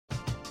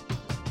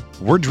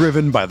We're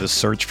driven by the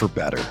search for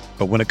better.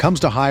 But when it comes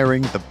to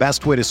hiring, the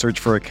best way to search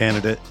for a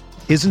candidate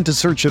isn't to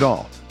search at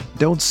all.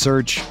 Don't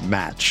search,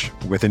 match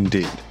with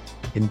Indeed.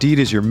 Indeed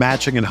is your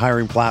matching and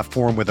hiring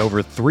platform with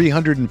over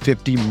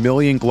 350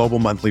 million global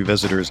monthly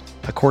visitors,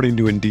 according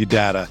to Indeed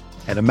data,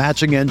 and a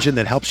matching engine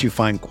that helps you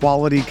find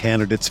quality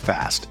candidates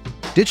fast.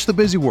 Ditch the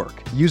busy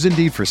work. Use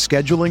Indeed for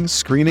scheduling,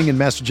 screening, and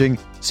messaging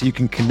so you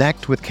can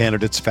connect with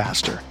candidates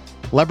faster.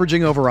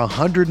 Leveraging over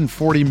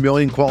 140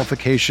 million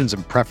qualifications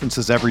and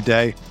preferences every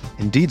day,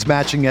 Indeed's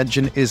matching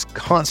engine is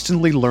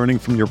constantly learning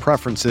from your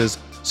preferences,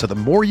 so the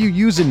more you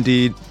use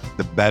Indeed,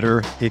 the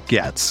better it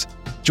gets.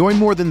 Join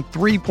more than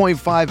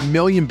 3.5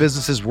 million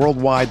businesses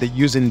worldwide that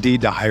use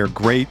Indeed to hire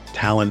great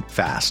talent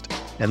fast.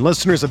 And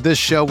listeners of this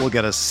show will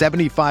get a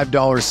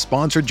 $75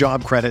 sponsored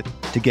job credit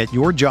to get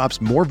your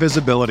jobs more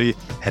visibility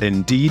at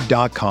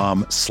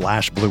Indeed.com/Blue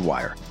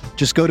Wire.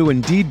 Just go to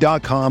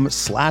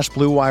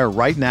Indeed.com/Blue Wire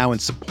right now and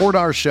support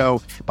our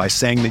show by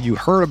saying that you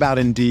heard about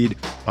Indeed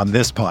on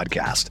this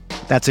podcast.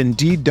 That's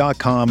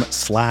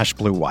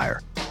Indeed.com/Blue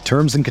Wire.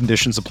 Terms and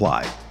conditions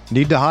apply.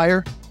 Need to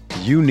hire?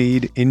 You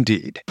need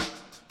Indeed.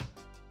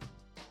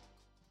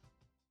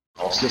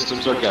 All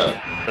systems are go.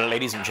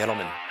 Ladies and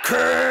gentlemen,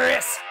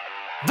 Chris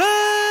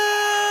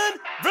Van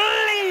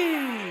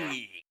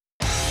Vliet.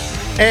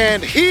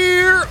 And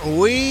here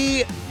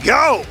we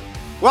go.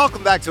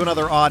 Welcome back to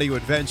another audio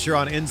adventure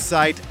on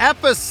Insight,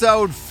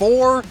 episode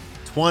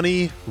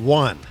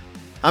 421.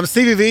 I'm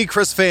Stevie V,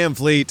 Chris Van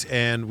Vliet,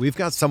 and we've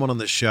got someone on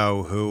the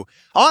show who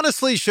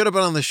honestly should have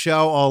been on the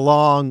show a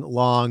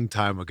long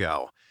time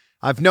ago.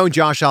 I've known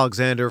Josh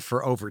Alexander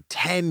for over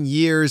 10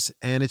 years,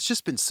 and it's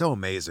just been so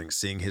amazing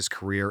seeing his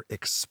career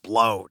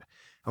explode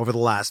over the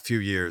last few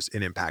years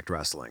in Impact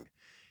Wrestling.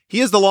 He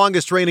is the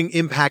longest reigning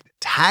Impact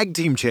Tag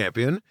Team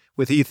Champion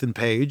with Ethan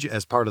Page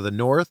as part of the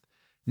North.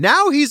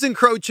 Now he's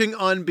encroaching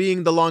on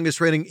being the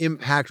longest reigning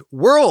Impact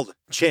World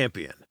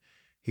Champion.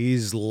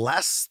 He's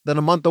less than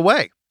a month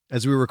away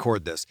as we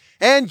record this.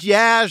 And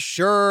yeah,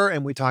 sure,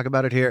 and we talk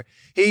about it here,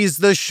 he's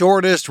the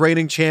shortest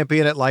reigning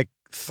champion at like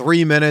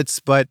 3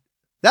 minutes, but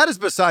that is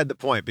beside the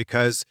point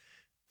because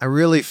I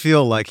really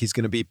feel like he's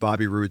going to beat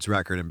Bobby Roode's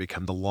record and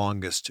become the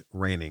longest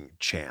reigning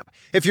champ.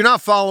 If you're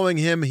not following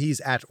him, he's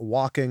at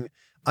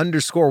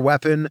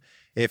walking_weapon.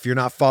 If you're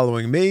not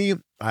following me,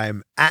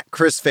 I'm at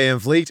Chris Van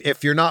Vliet.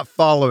 If you're not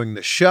following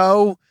the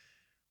show,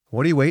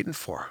 what are you waiting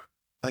for?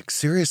 Like,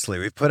 seriously,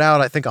 we've put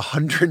out, I think,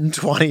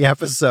 120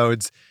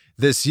 episodes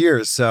this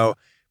year. So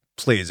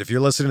please, if you're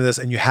listening to this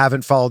and you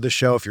haven't followed the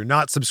show, if you're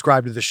not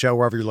subscribed to the show,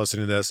 wherever you're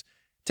listening to this,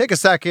 take a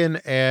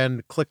second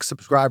and click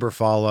subscribe or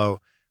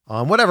follow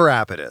on whatever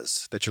app it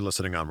is that you're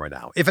listening on right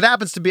now. If it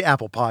happens to be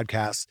Apple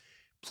Podcasts,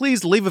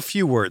 please leave a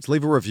few words,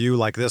 leave a review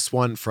like this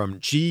one from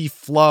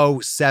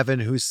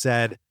GFlow7, who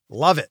said,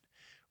 love it.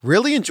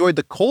 Really enjoyed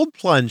the cold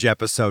plunge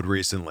episode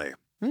recently.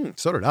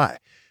 So did I.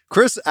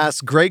 Chris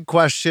asks great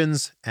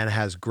questions and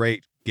has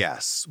great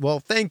guests. Well,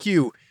 thank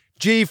you,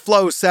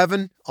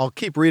 GFlow7. I'll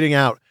keep reading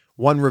out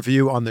one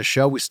review on the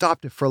show. We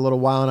stopped it for a little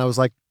while and I was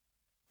like,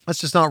 that's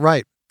just not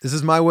right. This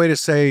is my way to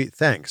say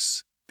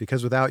thanks,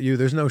 because without you,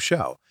 there's no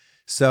show.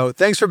 So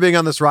thanks for being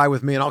on this ride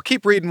with me, and I'll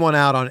keep reading one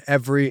out on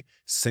every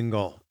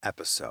single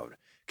episode.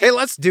 Okay,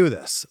 let's do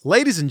this.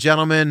 Ladies and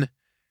gentlemen,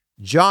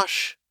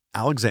 Josh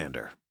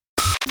Alexander.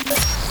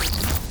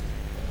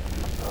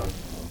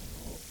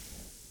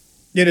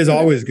 It is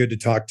always good to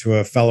talk to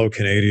a fellow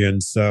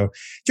Canadian. So,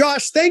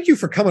 Josh, thank you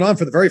for coming on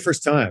for the very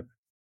first time.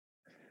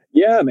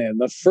 Yeah, man,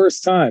 the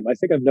first time. I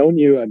think I've known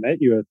you. I met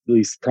you at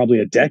least probably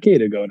a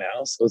decade ago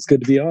now. So it's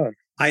good to be on.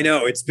 I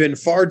know it's been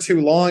far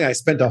too long. I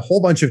spent a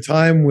whole bunch of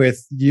time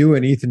with you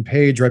and Ethan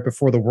Page right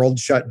before the world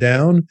shut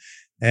down.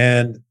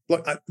 And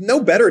look,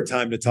 no better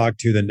time to talk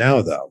to than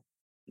now, though.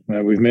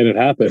 We've made it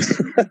happen.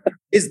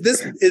 Is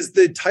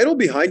the title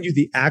behind you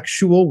the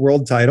actual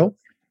world title?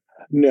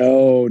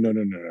 No.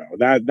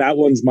 That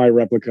one's my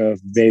replica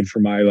made for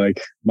my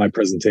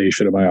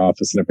presentation at my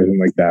office and everything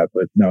like that.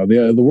 But no,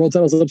 the world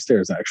title's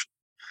upstairs, actually.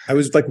 I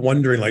was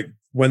wondering,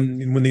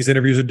 when these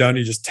interviews are done,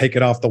 you just take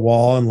it off the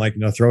wall and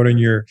throw it in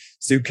your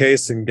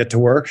suitcase and get to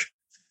work.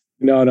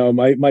 No.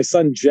 My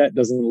son Jet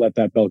doesn't let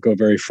that belt go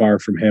very far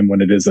from him when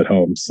it is at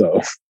home.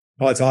 So,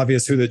 well, it's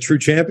obvious who the true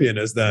champion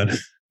is then.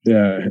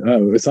 Yeah,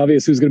 it's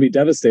obvious who's going to be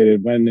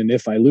devastated when and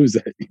if I lose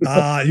it.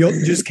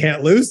 You just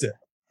can't lose it.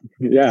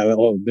 Yeah,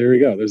 well, there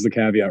you go. There's the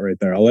caveat right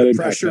there. I'll let it.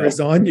 Pressure is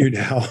on you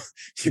now.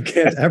 You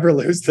can't ever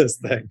lose this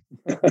thing.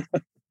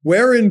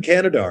 Where in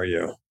Canada are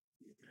you?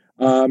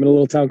 I'm in a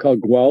little town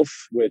called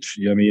Guelph, which,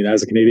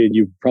 as a Canadian,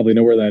 you probably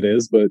know where that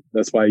is, but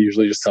that's why I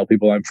usually just tell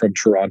people I'm from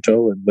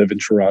Toronto and live in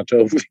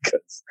Toronto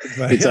because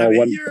it's all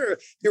one.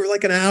 You're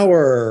like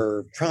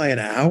probably an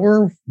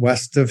hour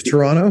west of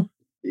Toronto.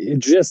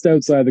 Just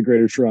outside the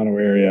greater Toronto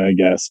area, I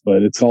guess,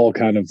 but it's all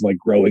kind of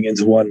growing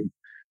into one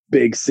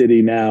big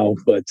city now.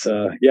 But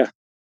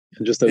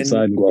just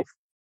outside in Guelph.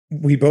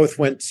 We both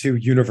went to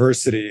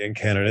university in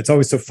Canada. It's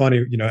always so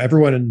funny,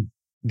 everyone in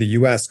the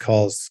US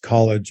calls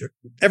college,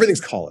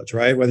 everything's college,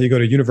 right? Whether you go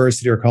to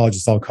university or college,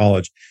 it's all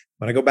college.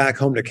 When I go back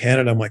home to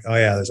Canada, I'm like, oh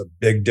yeah, there's a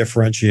big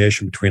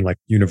differentiation between like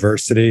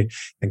university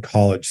and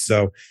college.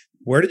 So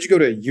where did you go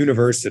to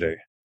university?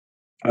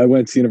 I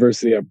went to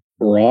university at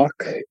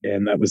Brock,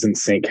 and that was in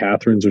St.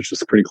 Catharines, which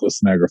is pretty close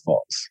to Niagara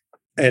Falls.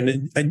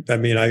 And I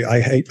mean,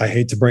 I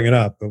hate to bring it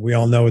up, but we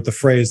all know what the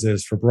phrase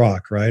is for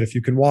Brock, right? If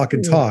you can walk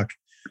and talk,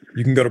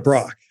 you can go to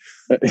Brock.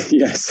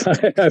 Yes,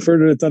 I've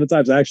heard it a ton of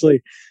times. I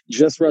actually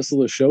just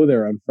wrestled a show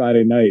there on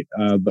Friday night.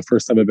 The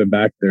first time I've been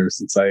back there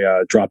since I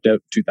dropped out in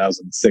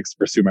 2006 to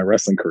pursue my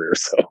wrestling career.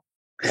 So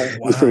it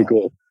was pretty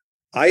cool.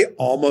 I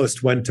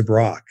almost went to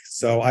Brock.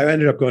 So I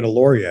ended up going to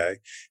Laurier,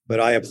 but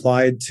I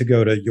applied to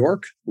go to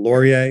York,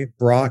 Laurier,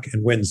 Brock,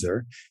 and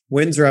Windsor.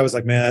 Windsor, I was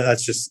like, man,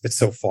 it's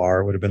so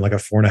far. It would have been like a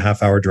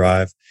 4.5-hour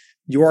drive.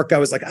 York, I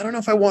was like, I don't know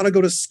if I want to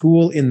go to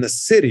school in the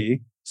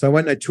city. So I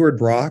went and I toured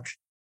Brock.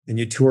 And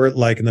you tour it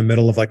like in the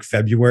middle of like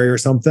February or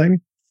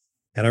something.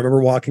 And I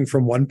remember walking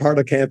from one part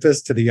of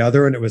campus to the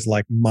other, and it was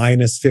like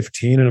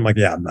 -15. And I'm like,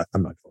 yeah, I'm not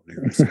going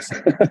here.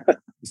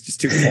 It's just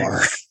too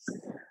far.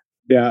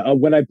 Yeah.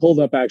 When I pulled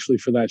up actually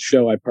for that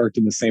show, I parked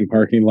in the same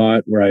parking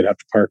lot where I'd have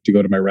to park to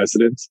go to my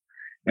residence.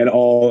 And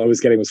all I was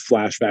getting was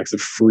flashbacks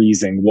of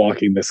freezing,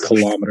 walking this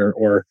kilometer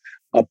or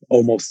up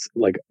almost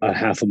like a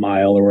half a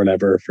mile or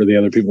whatever for the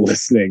other people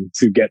listening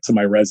to get to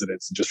my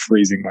residence and just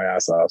freezing my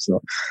ass off. So,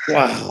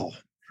 wow.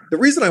 The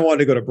reason I wanted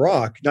to go to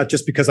Brock, not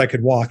just because I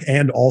could walk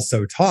and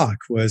also talk,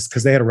 was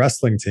because they had a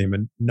wrestling team,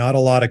 and not a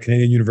lot of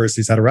Canadian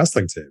universities had a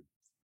wrestling team.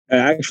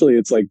 Actually,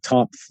 it's like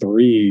top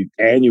 3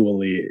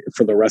 annually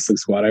for the wrestling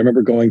squad. I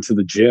remember going to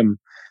the gym,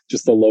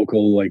 just the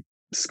local like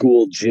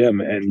school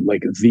gym, and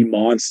like the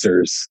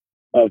monsters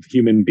of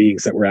human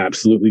beings that were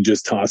absolutely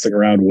just tossing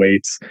around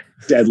weights,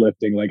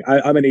 deadlifting. Like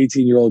I'm an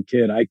 18-year-old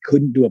kid. I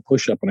couldn't do a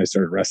push-up when I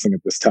started wrestling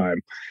at this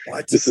time.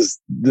 What?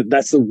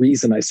 That's the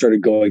reason I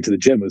started going to the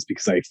gym, was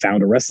because I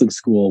found a wrestling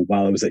school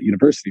while I was at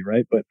university,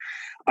 right? But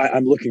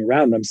I'm looking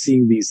around and I'm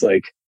seeing these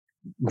like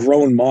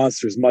grown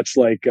monsters, much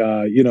like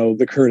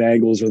the Kurt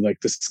Angles or like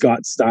the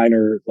Scott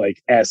Steiner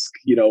like esque,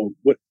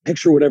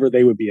 picture whatever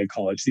they would be in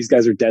college. These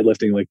guys are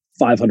deadlifting like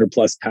 500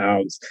 plus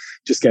pounds,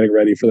 just getting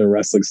ready for their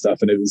wrestling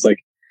stuff. And it was like,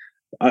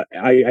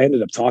 I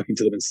ended up talking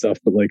to them and stuff,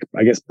 but like,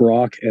 I guess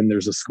Brock, and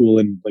there's a school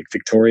in like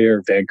Victoria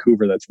or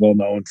Vancouver that's well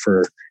known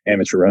for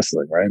amateur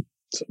wrestling, right?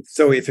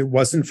 So if it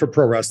wasn't for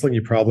pro wrestling,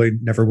 you probably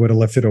never would have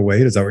lifted a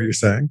weight. Is that what you're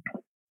saying?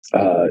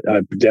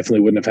 I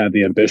definitely wouldn't have had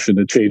the ambition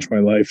to change my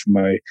life,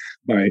 my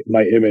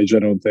image, I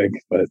don't think,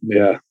 but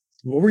yeah.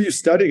 What were you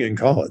studying in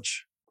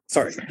college?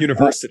 Sorry,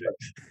 university.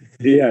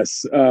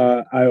 Yes.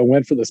 I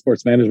went for the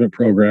sports management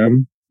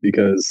program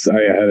because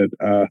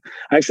I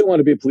actually wanted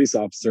to be a police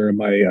officer, and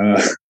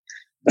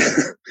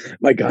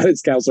my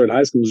guidance counselor in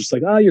high school was just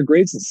like, your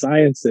grades in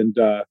science and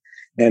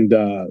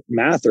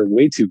math are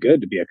way too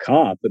good to be a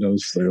cop. And I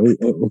was just like,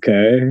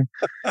 okay.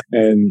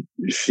 And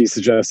she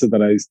suggested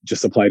that I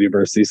just apply to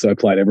university. So I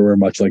applied everywhere,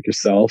 much like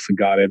yourself, and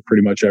got in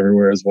pretty much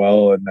everywhere as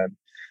well. And then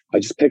I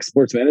just picked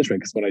sports management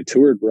because when I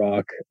toured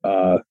Rock,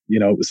 it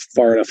was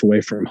far enough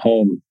away from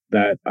home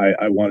that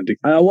I wanted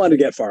to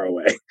get far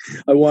away.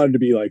 I wanted to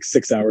be like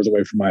 6 hours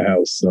away from my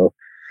house. So,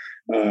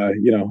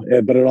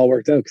 but it all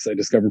worked out because I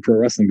discovered pro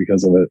wrestling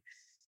because of it.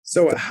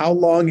 So how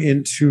long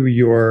into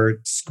your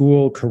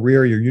school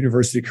career, your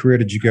university career,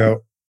 did you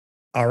go,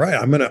 all right,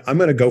 I'm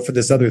going to go for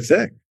this other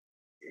thing?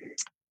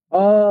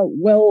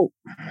 Well,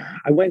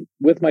 I went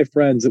with my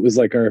friends. It was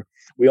like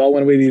we all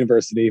went away to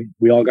university.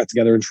 We all got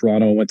together in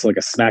Toronto and went to like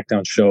a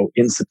SmackDown show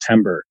in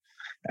September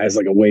as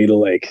like a way to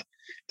like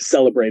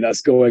celebrate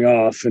us going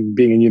off and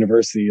being in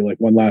university, like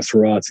one last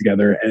hurrah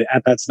together. And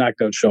at that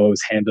SmackDown show, I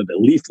was handed a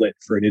leaflet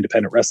for an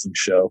independent wrestling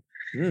show.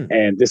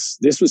 And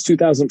this was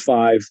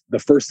 2005, the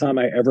first time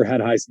I ever had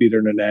high-speed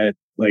internet.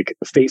 Like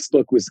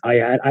Facebook was,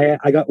 I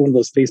got one of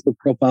those Facebook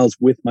profiles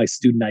with my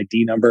student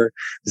ID number.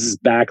 This is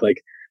back,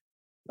 like,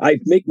 I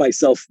make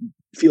myself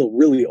feel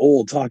really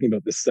old talking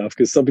about this stuff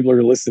because some people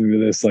are listening to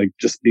this, like,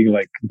 just being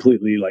like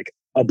completely like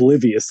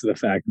oblivious to the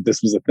fact that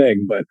this was a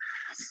thing. But,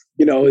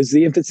 it's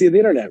the infancy of the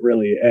internet,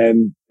 really.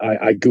 And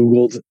I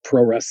Googled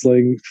pro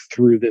wrestling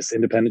through this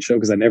independent show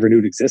because I never knew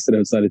it existed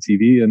outside of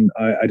TV. And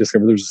I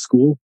discovered there was a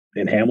school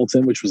in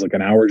Hamilton, which was like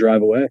an hour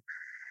drive away.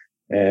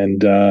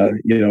 And,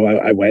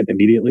 I went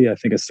immediately. I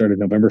think I started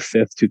November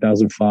 5th,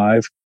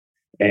 2005.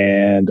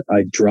 And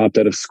I dropped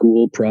out of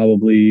school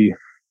probably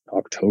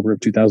October of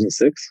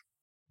 2006.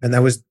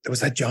 And was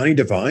that Johnny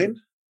Devine?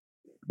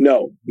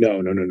 No.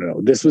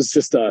 This was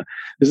just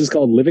this was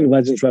called Living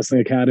Legends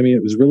Wrestling Academy.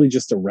 It was really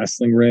just a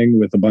wrestling ring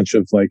with a bunch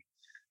of like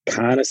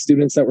kind of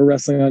students that were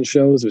wrestling on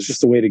shows. It was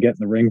just a way to get in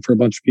the ring for a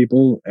bunch of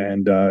people.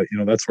 And,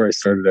 that's where I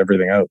started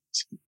everything out.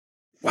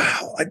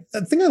 Wow.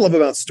 The thing I love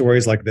about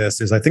stories like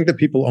this is I think that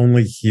people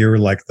only hear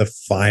like the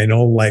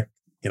final,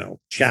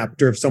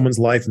 chapter of someone's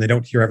life, and they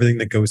don't hear everything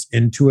that goes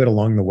into it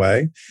along the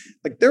way.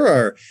 Like there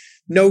are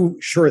no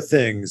sure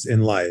things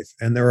in life,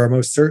 and there are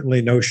most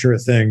certainly no sure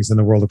things in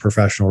the world of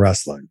professional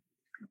wrestling.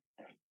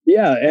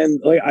 Yeah. And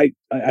like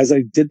as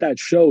I did that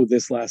show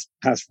this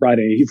past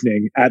Friday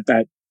evening at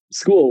that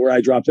school where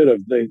I dropped out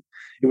of,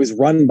 it was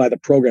run by the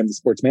program, the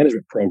sports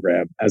management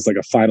program, as like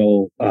a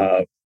final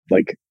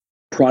like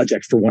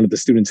project for one of the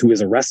students who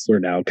is a wrestler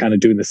now, kind of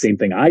doing the same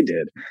thing I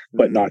did,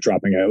 but not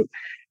dropping out.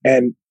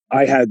 And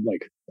I had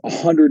like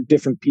 100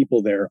 different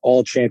people there,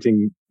 all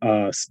chanting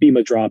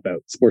SPEMA dropout,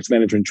 sports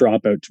management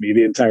dropout, to me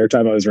the entire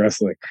time I was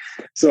wrestling.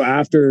 So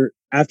after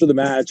the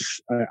match,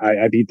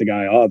 I beat the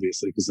guy,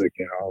 obviously, because like,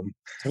 I'm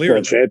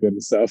world champion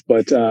and stuff.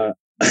 But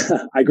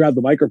I grabbed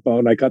the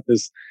microphone, I cut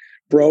this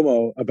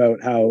promo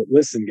about how,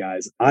 listen,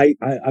 guys, I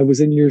was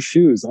in your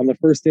shoes on the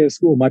first day of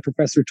school. My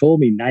professor told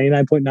me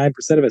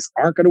 99.9% of us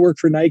aren't going to work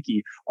for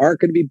Nike, aren't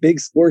going to be big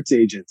sports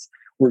agents.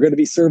 We're going to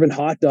be serving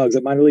hot dogs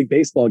at minor league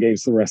baseball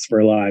games for the rest of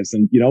our lives.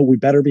 And, we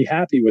better be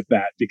happy with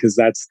that, because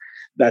that's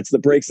the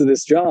breaks of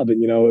this job.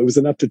 And, it was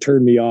enough to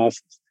turn me off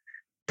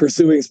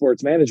pursuing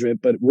sports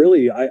management. But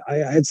really, I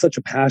had such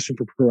a passion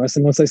for pro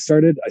wrestling once I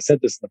started. I said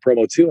this in the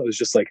promo too. I was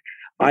just like,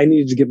 I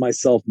needed to give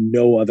myself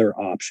no other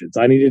options.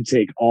 I needed to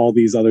take all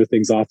these other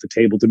things off the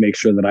table to make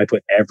sure that I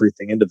put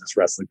everything into this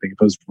wrestling thing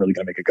if I was really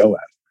going to make a go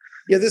at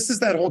it. Yeah, this is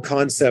that whole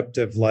concept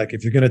of like,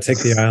 if you're going to take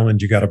the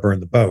island, you got to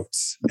burn the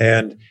boats.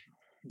 And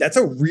that's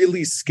a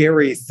really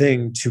scary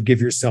thing, to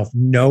give yourself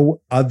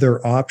no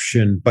other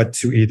option but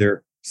to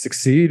either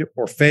succeed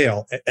or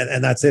fail.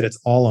 And that's it. It's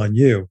all on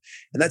you.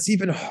 And that's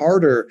even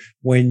harder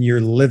when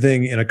you're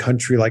living in a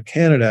country like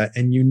Canada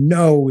and you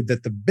know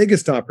that the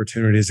biggest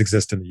opportunities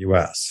exist in the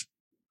US.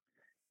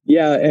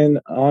 Yeah. And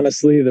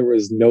honestly, there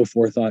was no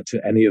forethought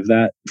to any of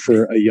that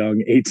for a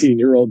young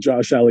 18-year-old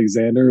Josh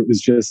Alexander. It was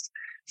just,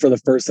 for the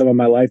first time in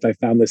my life, I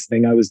found this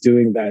thing I was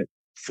doing that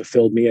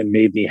fulfilled me and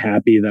made me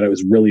happy, that I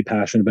was really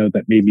passionate about,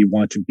 that made me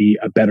want to be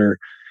a better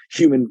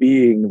human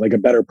being, like a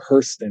better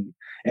person,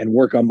 and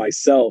work on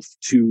myself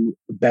to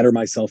better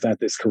myself at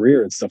this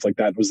career and stuff like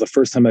that. It was the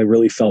first time I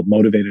really felt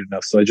motivated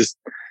enough. So I just,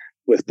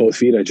 with both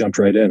feet, I jumped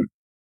right in.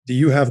 Do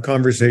you have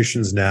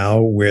conversations now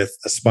with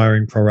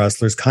aspiring pro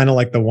wrestlers, kind of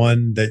like the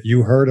one that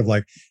you heard of,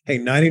 like, hey,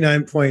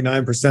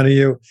 99.9% of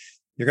you,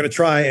 you're going to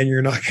try and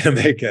you're not going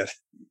to make it?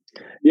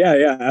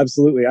 Yeah,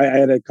 absolutely. I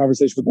had a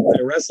conversation with the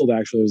guy I wrestled,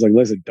 actually. I was like,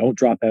 listen, don't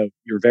drop out.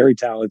 You're very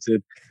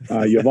talented.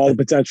 You have all the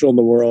potential in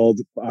the world.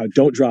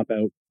 Don't drop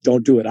out.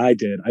 Don't do what I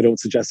did. I don't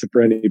suggest it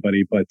for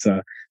anybody, but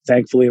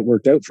thankfully it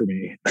worked out for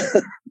me.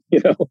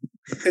 But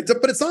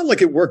it's not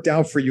like it worked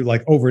out for you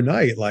like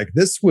overnight. Like,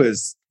 this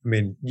was,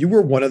 you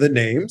were one of the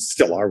names,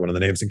 still are one of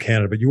the names in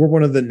Canada, but you were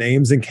one of the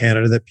names in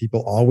Canada that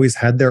people always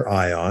had their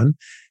eye on.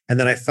 And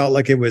then I felt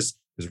like it was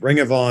Ring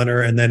of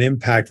Honor and then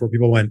Impact, where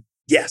people went,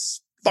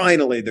 yes,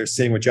 finally they're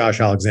seeing what Josh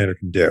Alexander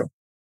can do.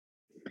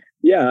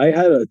 Yeah, I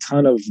had a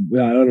ton of,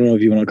 I don't know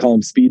if you want to call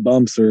them speed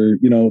bumps or,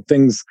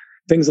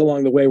 things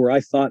along the way where I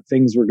thought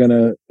things were going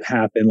to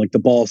happen. Like the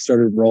ball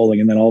started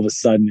rolling, and then all of a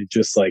sudden it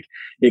just like,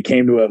 it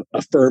came to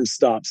a firm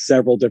stop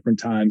several different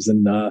times.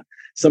 And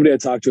somebody I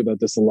talked to about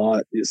this a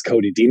lot is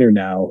Cody Diener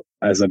now,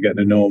 as I've gotten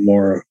to know him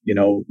more,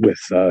 with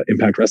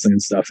Impact Wrestling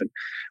and stuff. And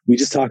we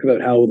just talk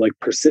about how like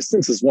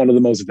persistence is one of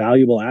the most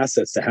valuable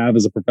assets to have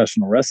as a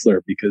professional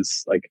wrestler,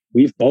 because like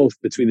we've both,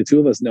 between the two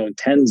of us, known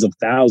tens of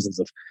thousands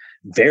of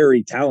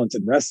very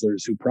talented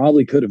wrestlers who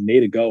probably could have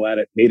made a go at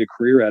it, made a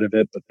career out of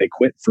it, but they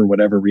quit for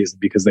whatever reason,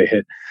 because they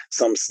hit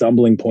some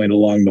stumbling point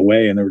along the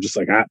way and they were just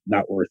like,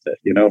 not worth it,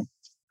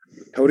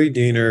 Cody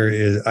Diener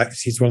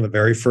he's one of the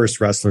very first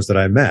wrestlers that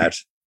I met.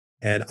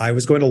 And I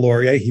was going to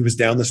Laurier. He was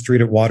down the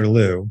street at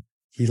Waterloo.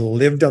 He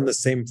lived on the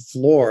same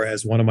floor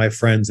as one of my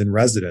friends in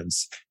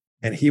residence.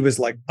 And he was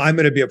like, I'm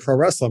going to be a pro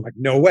wrestler. I'm like,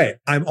 no way.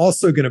 I'm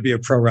also going to be a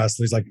pro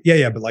wrestler. He's like,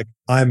 yeah, but like,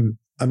 I'm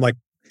like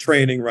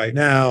training right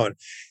now. And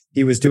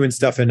he was doing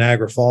stuff in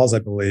Niagara Falls, I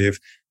believe.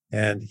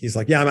 And he's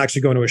like, yeah, I'm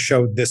actually going to a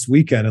show this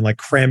weekend, and like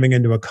cramming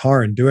into a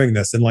car and doing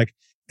this. And like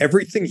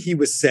everything he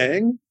was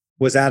saying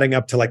was adding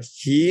up to like,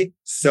 he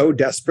so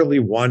desperately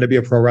wanted to be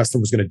a pro wrestler,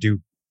 was going to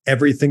do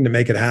everything to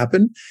make it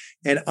happen.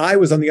 And I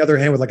was on the other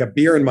hand with like a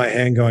beer in my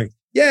hand going,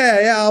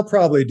 yeah, I'll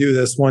probably do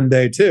this one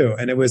day too.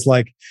 And it was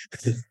like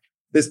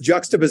this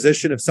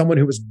juxtaposition of someone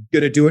who was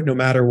going to do it no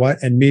matter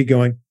what, and me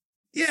going,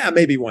 yeah,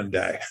 maybe one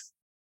day.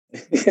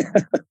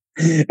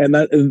 And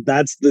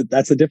that's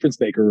the difference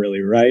maker,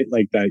 really, right?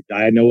 Like that,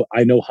 I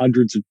know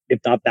hundreds, if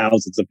not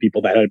thousands, of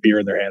people that had a beer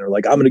in their hand are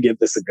like, I'm going to give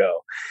this a go,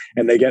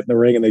 and they get in the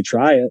ring and they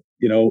try it.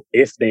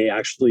 If they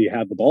actually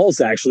have the balls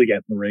to actually get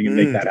in the ring and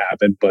make that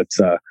happen. But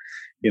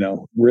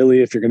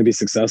really, if you're going to be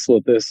successful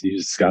at this, you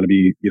just got to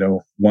be,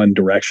 one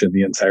direction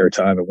the entire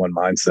time and one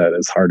mindset,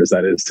 as hard as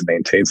that is to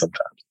maintain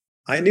sometimes.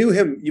 I knew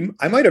him.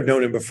 I might have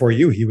known him before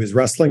you. He was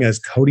wrestling as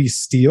Cody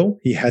Steele.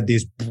 He had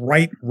these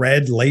bright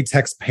red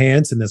latex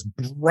pants and this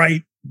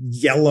bright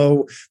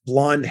yellow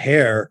blonde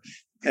hair.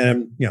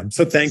 And I'm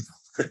so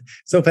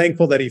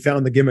thankful that he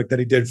found the gimmick that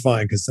he did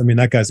find, because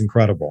that guy's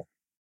incredible.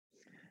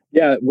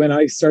 Yeah, when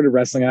I started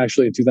wrestling,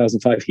 actually in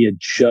 2005, he had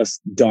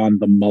just donned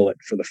the mullet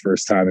for the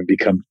first time and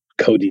become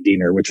Cody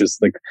Diener, which is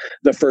like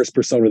the first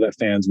persona that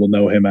fans will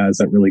know him as,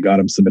 that really got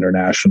him some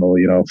international,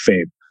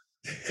 fame.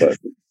 But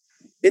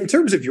in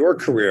terms of your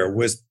career,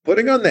 was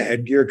putting on the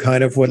headgear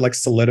kind of what like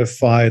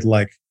solidified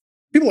like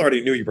people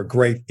already knew you were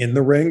great in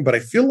the ring, but I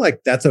feel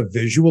like that's a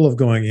visual of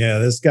going, yeah,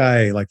 this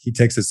guy, like he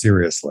takes it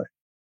seriously.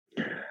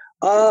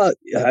 I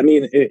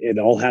mean, it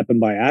all happened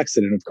by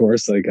accident, of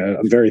course. Like,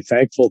 I'm very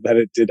thankful that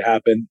it did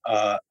happen.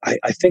 I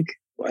think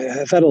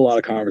I've had a lot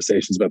of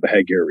conversations about the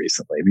headgear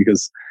recently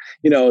because,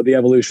 the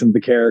evolution of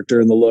the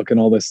character and the look and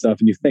all this stuff.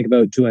 And you think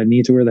about, do I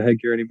need to wear the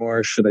headgear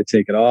anymore? Should I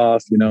take it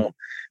off?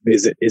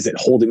 Is it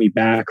holding me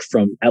back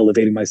from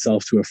elevating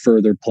myself to a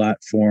further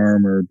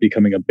platform or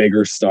becoming a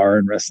bigger star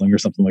in wrestling or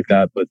something like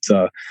that? But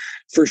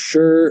for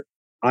sure,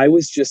 I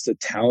was just a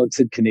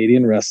talented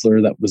Canadian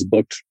wrestler that was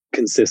booked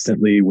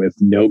consistently with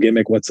no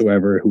gimmick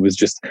whatsoever, who was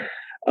just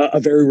a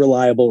very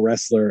reliable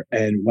wrestler.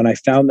 And when I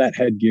found that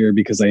headgear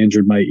because I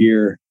injured my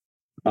ear,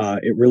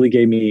 it really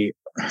gave me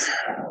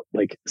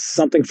like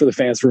something for the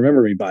fans to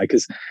remember me by.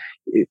 Because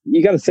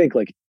you got to think,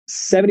 like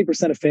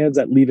 70% of fans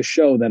that leave a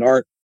show that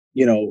aren't,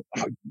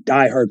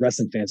 diehard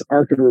wrestling fans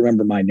aren't going to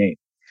remember my name.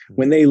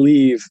 When they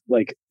leave,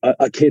 like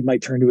a kid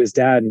might turn to his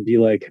dad and be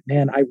like,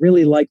 man, I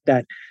really like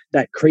that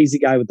crazy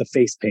guy with the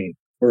face paint.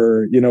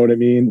 Or, you know what I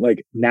mean?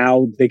 Like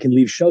now they can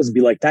leave shows and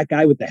be like, that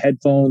guy with the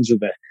headphones or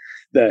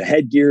the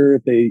headgear,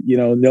 if they,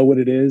 know what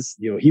it is,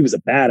 he was a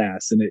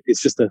badass. And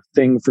it's just a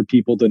thing for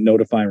people to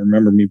notify and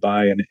remember me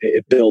by. And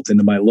it built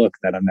into my look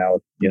that I'm now,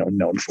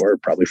 known for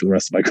probably for the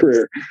rest of my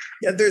career.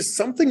 Yeah, there's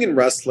something in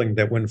wrestling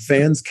that when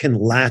fans can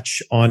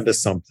latch onto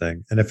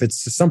something, and if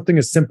it's something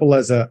as simple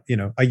as a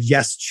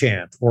yes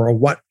chant or a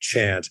what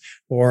chant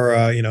or,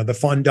 the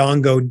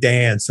Fandango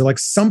dance, or like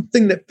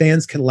something that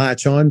fans can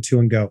latch onto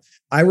and go,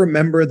 I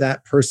remember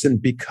that person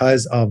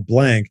because of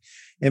blank.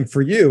 And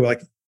for you,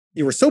 like,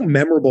 you were so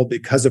memorable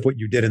because of what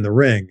you did in the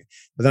ring.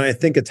 But then I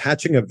think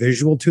attaching a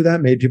visual to that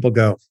made people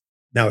go,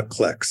 now it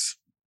clicks.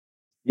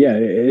 Yeah,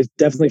 it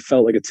definitely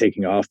felt like a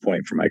taking off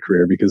point for my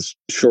career because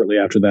shortly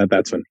after that,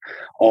 that's when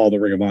all the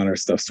Ring of Honor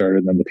stuff started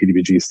and then the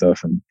PWG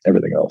stuff and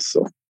everything else.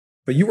 So,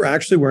 but you were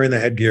actually wearing the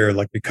headgear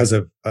like because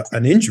of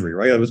an injury,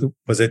 right?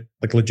 Was it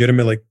like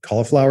legitimately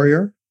cauliflower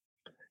ear?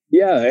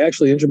 Yeah, I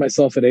actually injured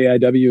myself at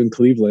AIW in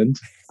Cleveland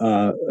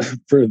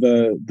for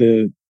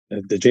the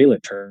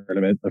J-Lit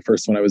tournament, the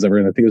first one I was ever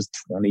in. I think it was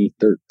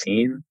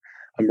 2013.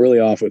 I'm really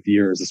off with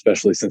years,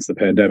 especially since the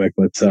pandemic,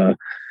 but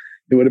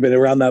it would have been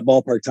around that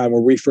ballpark time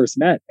where we first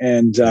met.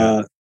 And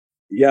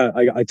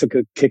I took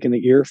a kick in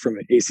the ear from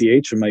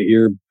ACH and my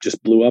ear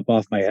just blew up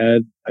off my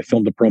head. I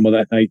filmed a promo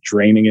that night,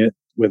 draining it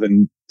with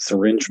a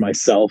syringe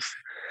myself.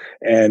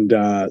 And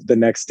the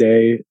next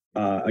day,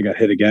 I got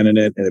hit again in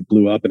it and it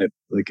blew up and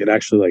it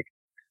actually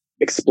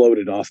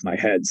exploded off my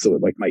head. So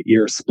my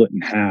ear split in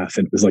half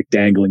and it was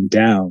dangling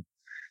down.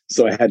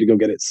 So I had to go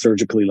get it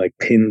surgically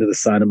pinned to the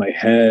side of my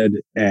head.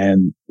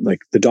 And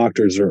the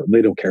doctors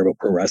they don't care about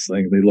pro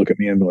wrestling. They look at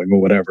me and be like,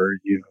 well, whatever,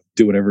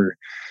 do whatever,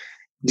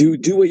 do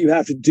what you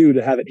have to do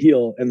to have it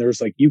heal. And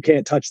there's you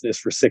can't touch this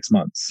for 6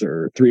 months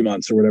or 3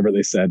 months or whatever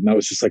they said. And I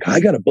was just I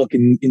got a book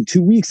in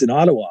 2 weeks in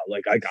Ottawa.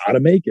 I gotta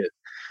make it.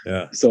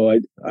 Yeah. So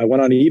I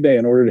went on eBay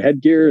and ordered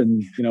headgear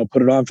and,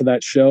 put it on for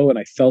that show. And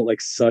I felt like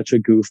such a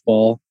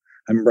goofball.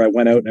 I remember I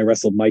went out and I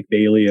wrestled Mike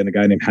Bailey and a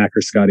guy named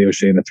Hacker Scotty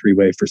O'Shea in a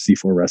 3-way for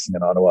C4 Wrestling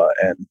in Ottawa.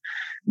 And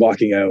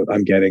walking out,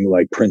 I'm getting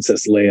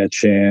Princess Leia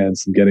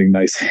chants. I'm getting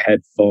nice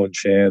headphone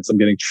chants. I'm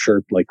getting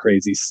chirped like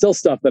crazy. Still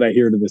stuff that I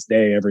hear to this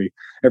day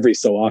every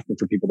so often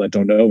for people that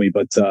don't know me.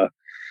 But,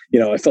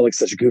 I felt like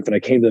such a goof and I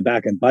came to the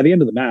back and by the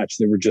end of the match,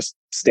 they were just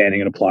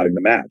standing and applauding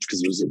the match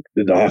because it was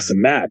an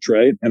awesome match.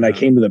 Right. And I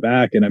came to the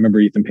back and I remember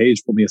Ethan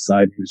Page pulled me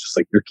aside. And he was just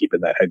like, you're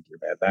keeping that headgear,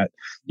 man. That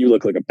you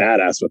look like a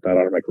badass with that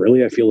on. I'm like,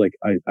 really? I feel like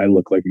I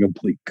look like a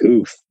complete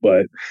goof,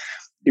 but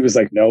he was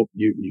like, no,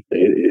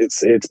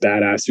 it's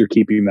badass. You're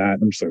keeping that.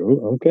 And I'm just like,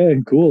 oh, okay,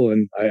 cool.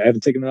 And I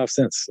haven't taken it off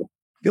since. So.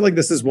 I feel like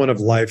this is one of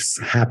life's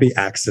happy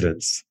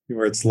accidents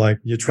where it's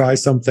you try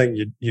something,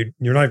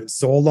 you're not even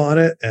sold on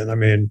it. And I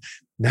mean,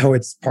 now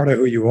it's part of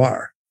who you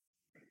are.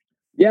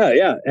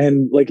 Yeah.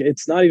 And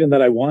it's not even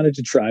that I wanted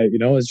to try it,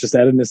 it's just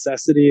out of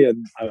necessity.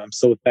 And I'm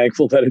so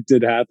thankful that it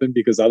did happen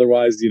because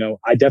otherwise,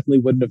 I definitely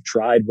wouldn't have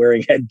tried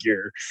wearing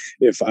headgear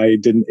if I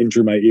didn't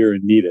injure my ear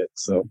and need it.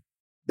 So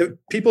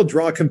people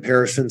draw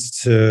comparisons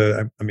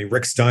to,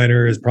 Rick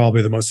Steiner is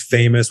probably the most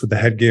famous with the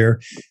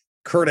headgear.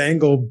 Kurt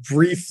Angle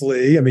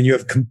briefly, you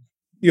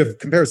have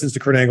comparisons to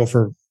Kurt Angle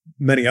for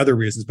many other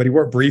reasons, but he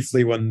wore it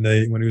briefly when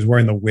he was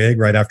wearing the wig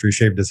right after he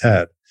shaved his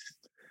head.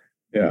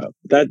 Yeah,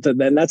 that's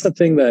the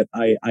thing that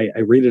I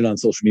read it on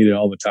social media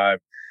all the time.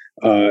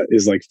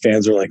 Is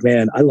fans are like,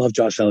 man, I love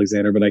Josh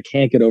Alexander, but I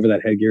can't get over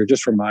that headgear. It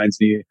just reminds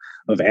me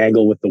of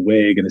Angle with the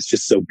wig, and it's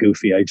just so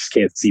goofy. I just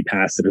can't see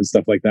past it and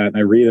stuff like that. And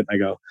I read it and I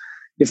go,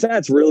 if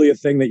that's really a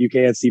thing that you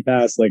can't see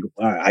past,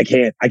 I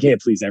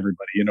can't please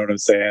everybody. You know what I'm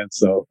saying?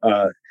 So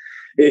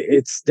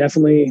it's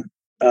definitely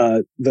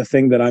the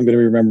thing that I'm going to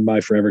be remembered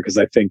by forever because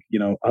I think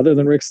other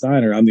than Rick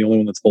Steiner, I'm the only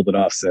one that's pulled it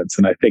off since,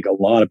 and I think a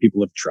lot of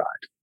people have tried.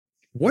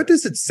 What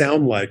does it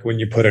sound like when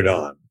you put it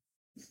on?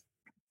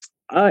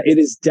 It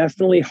is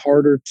definitely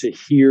harder to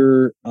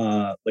hear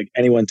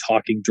anyone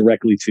talking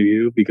directly to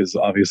you because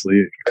obviously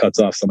it cuts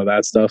off some of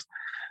that stuff.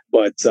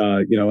 But,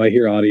 I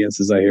hear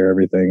audiences, I hear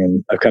everything.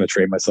 And I've kind of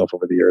trained myself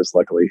over the years,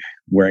 luckily,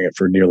 wearing it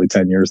for nearly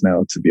 10 years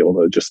now to be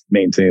able to just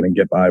maintain and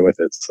get by with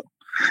it.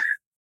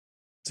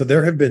 So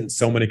there have been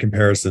so many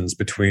comparisons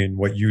between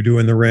what you do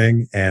in the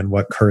ring and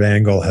what Kurt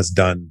Angle has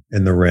done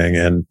in the ring.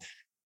 And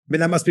I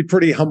mean, that must be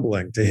pretty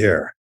humbling to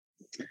hear.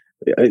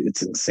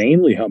 It's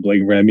insanely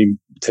humbling. I mean,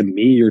 to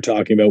me, you're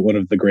talking about one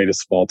of the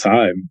greatest of all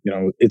time.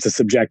 It's a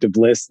subjective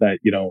list that,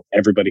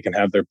 everybody can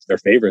have their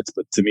favorites.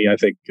 But to me, I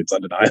think it's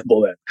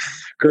undeniable that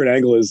Kurt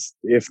Angle is,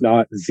 if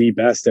not the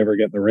best ever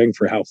get in the ring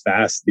for how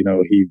fast,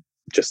 he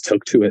just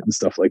took to it and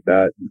stuff like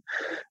that.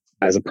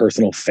 As a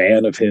personal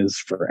fan of his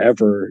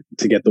forever,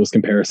 to get those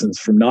comparisons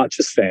from not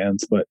just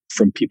fans, but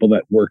from people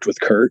that worked with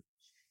Kurt,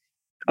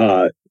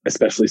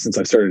 especially since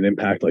I started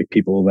Impact, like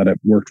people that have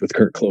worked with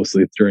Kurt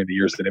closely during the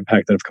years at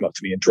Impact that have come up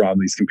to me and drawn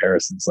these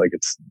comparisons, like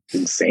it's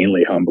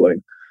insanely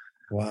humbling.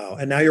 Wow.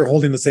 And now you're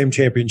holding the same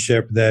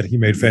championship that he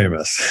made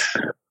famous.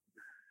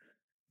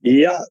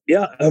 Yeah.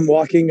 I'm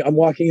walking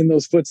in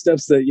those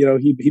footsteps that,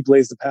 he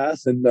blazed the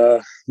path, and,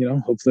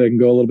 hopefully I can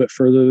go a little bit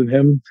further than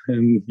him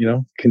and,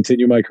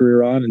 continue my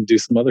career on and do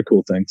some other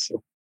cool things.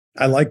 So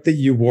I like that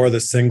you wore the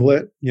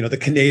singlet, the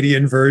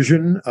Canadian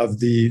version of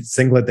the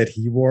singlet that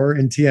he wore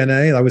in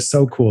TNA. That was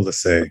so cool to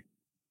see.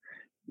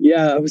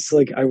 Yeah, I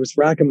was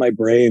racking my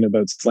brain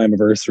about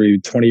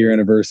Slammiversary, 20-year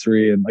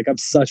anniversary. And I'm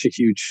such a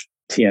huge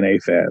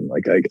TNA fan.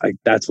 I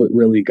that's what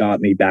really got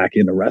me back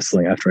into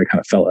wrestling after I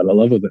kind of fell out of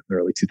love with it in the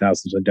early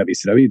 2000s when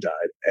WCW died.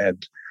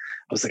 And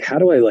I was like, how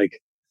do I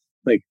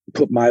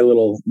put my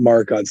little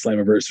mark on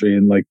Slammiversary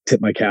and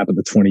tip my cap at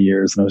the 20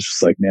 years. And I was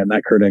just like, man,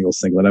 that Kurt Angle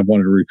singlet, I've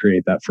wanted to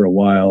recreate that for a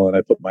while. And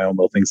I put my own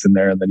little things in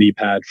there, and the knee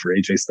pad for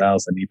AJ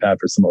Styles, the knee pad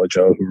for Samoa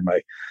Joe, who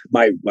were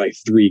my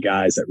three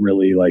guys that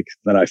really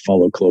that I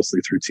followed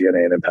closely through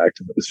TNA and Impact.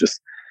 And it was just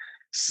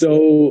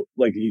so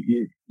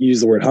you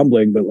use the word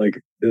humbling, but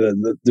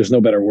there's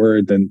no better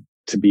word than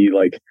to be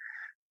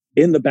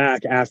in the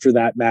back after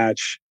that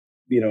match,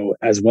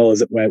 as well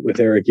as it went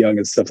with Eric Young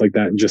and stuff like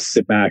that, and just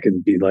sit back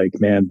and be like,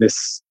 man,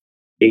 this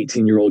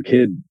 18-year-old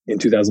kid in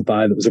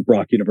 2005 that was at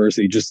Brock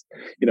University just,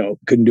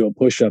 couldn't do a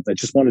push-up, that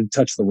just wanted to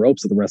touch the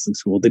ropes of the wrestling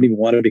school, didn't even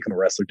want to become a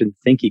wrestler, didn't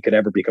think he could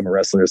ever become a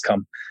wrestler, has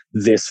come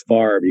this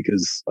far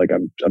because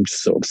I'm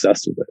just so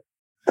obsessed with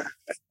it.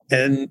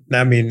 And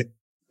I mean,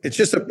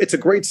 it's a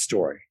great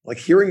story.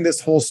 Hearing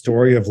this whole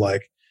story of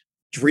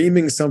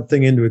dreaming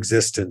something into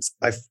existence,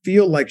 I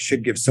feel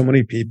should give so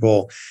many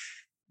people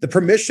the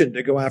permission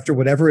to go after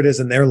whatever it is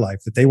in their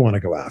life that they want to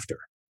go after.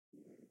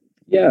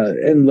 Yeah.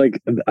 And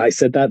I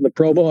said that in the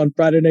promo on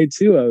Friday night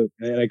too.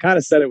 And I kind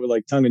of said it with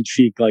tongue in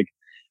cheek,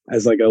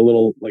 as a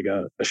little,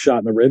 a shot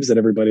in the ribs at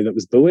everybody that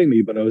was booing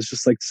me. But I was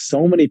just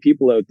so many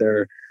people out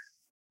there,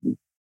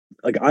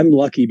 I'm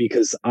lucky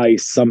because I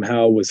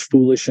somehow was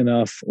foolish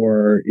enough,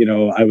 or,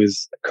 I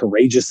was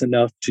courageous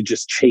enough to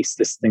just chase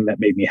this thing that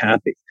made me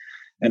happy.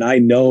 And I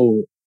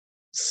know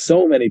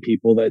so many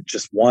people that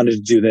just wanted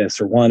to do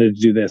this or wanted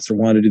to do this or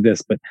wanted to do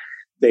this, but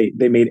they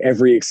made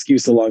every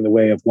excuse along the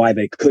way of why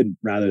they couldn't,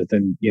 rather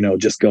than,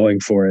 just going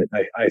for it.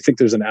 I think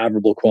there's an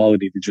admirable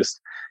quality to just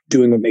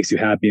doing what makes you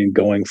happy and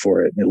going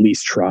for it and at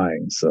least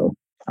trying. So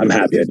I'm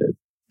happy I did.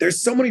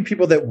 There's so many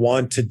people that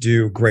want to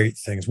do great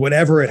things,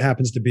 whatever it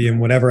happens to be, in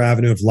whatever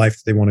avenue of life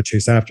that they want to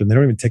chase after, and they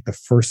don't even take the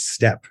first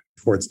step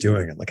towards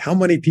doing it. How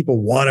many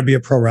people want to be a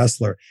pro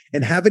wrestler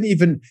and haven't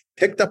even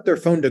picked up their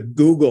phone to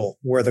Google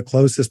where the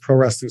closest pro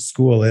wrestling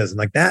school is?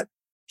 And that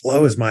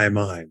blows my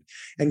mind.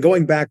 And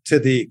going back to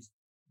the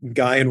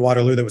guy in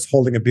Waterloo that was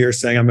holding a beer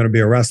saying, I'm going to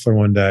be a wrestler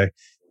one day.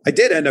 I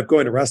did end up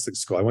going to wrestling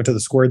school. I went to the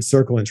Squared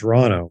Circle in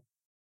Toronto,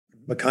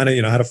 but kind of,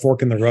 had a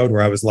fork in the road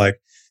where I was like,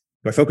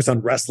 do I focus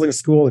on wrestling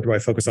school or do I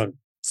focus on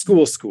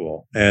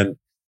school? And,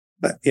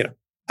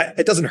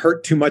 it doesn't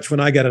hurt too much when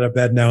I get out of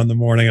bed now in the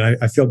morning, and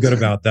I feel good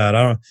about that.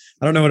 I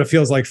don't know what it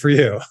feels like for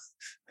you.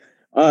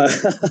 I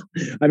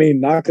mean,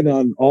 knocking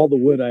on all the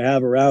wood I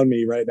have around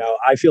me right now,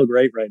 I feel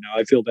great right now.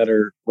 I feel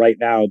better right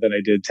now than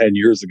I did 10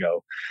 years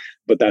ago.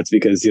 But that's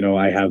because,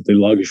 I have the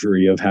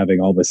luxury of having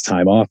all this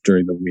time off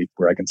during the week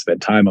where I can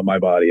spend time on my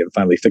body and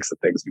finally fix the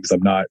things, because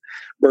I'm not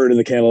burning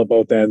the candle at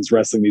both ends,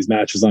 wrestling these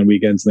matches on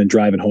weekends and then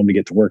driving home to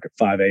get to work at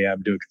 5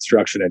 a.m. doing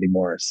construction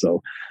anymore.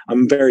 So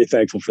I'm very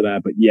thankful for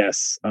that. But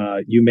yes,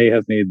 you may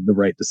have made the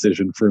right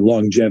decision for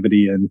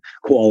longevity and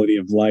quality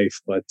of life.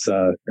 But,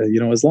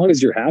 as long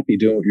as you're happy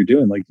doing what you're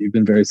doing, you've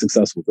been very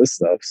successful with this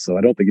stuff. So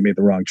I don't think you made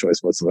the wrong choice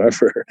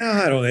whatsoever.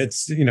 I don't.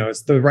 It's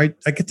the right.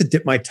 I get to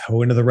dip my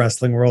toe into the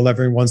wrestling world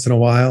every once in a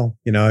while.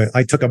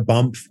 I took a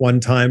bump one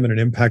time in an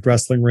Impact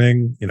Wrestling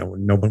ring,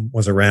 when no one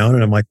was around,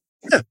 and I'm like,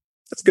 yeah,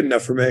 that's good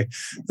enough for me.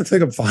 I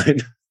think I'm fine.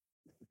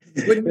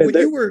 When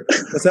you were,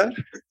 what's that?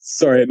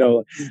 Sorry,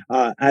 no.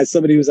 As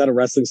somebody who's at a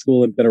wrestling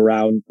school and been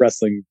around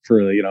wrestling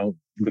for,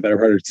 the better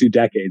part of 2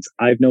 decades,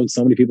 I've known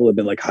so many people that have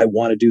been like, I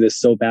want to do this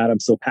so bad. I'm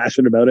so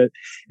passionate about it.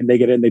 And they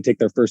get in, they take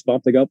their first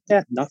bump, they go,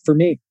 yeah, not for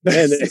me.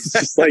 And it's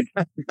just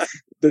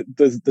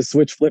the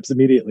switch flips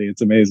immediately.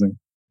 It's amazing.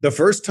 The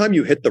first time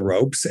you hit the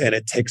ropes and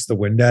it takes the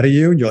wind out of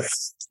you, and you're like,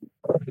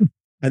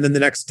 And then the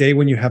next day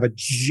when you have a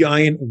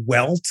giant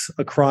welt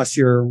across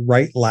your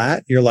right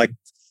lat, you're like,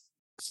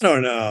 I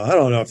don't know. I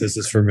don't know if this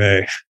is for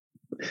me.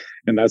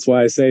 And that's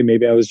why I say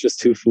maybe I was just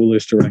too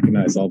foolish to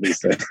recognize all these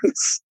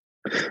things.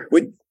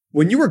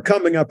 When you were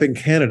coming up in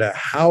Canada,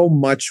 how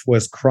much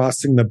was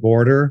crossing the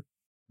border,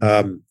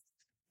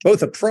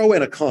 both a pro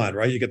and a con,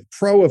 right? You get the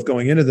pro of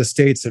going into the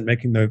States and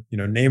making the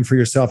name for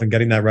yourself and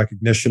getting that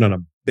recognition on a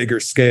bigger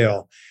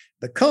scale.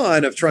 The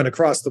con of trying to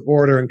cross the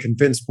border and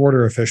convince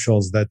border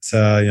officials that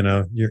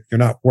you're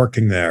not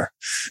working there.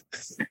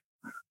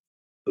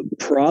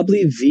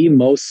 Probably the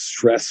most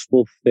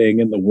stressful thing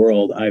in the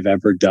world I've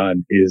ever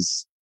done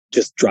is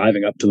just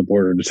driving up to the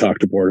border to talk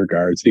to border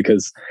guards,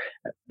 because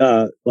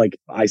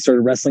I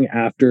started wrestling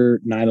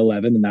after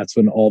 9/11, and that's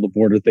when all the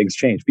border things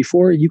changed.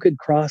 Before, you could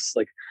cross,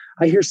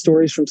 I hear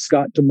stories from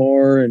Scott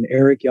Demore and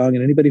Eric Young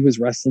and anybody who was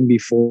wrestling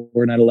before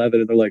 9/11,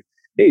 and they're like,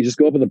 hey, just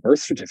go up with a birth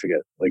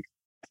certificate.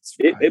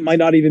 It might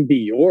not even be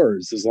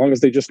yours, as long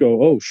as they just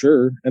go, oh,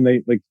 sure, and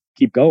they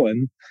keep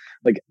going.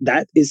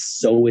 That is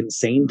so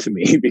insane to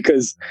me,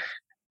 because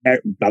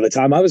by the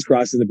time I was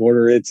crossing the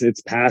border, it's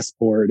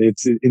passport,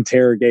 it's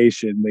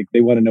interrogation.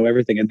 They want to know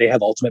everything, and they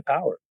have ultimate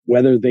power,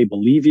 whether they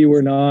believe you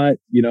or not.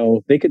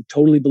 They could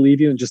totally believe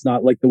you and just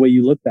not like the way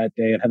you look that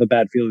day and have a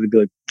bad feeling. They'd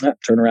be like,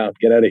 turn around,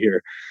 get out of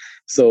here.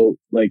 So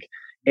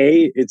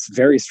it's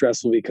very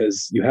stressful,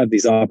 because you have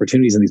these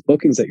opportunities and these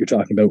bookings that you're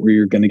talking about where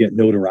you're going to get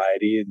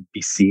notoriety and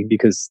be seen,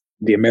 because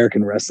the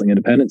American wrestling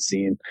independent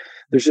scene,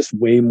 there's just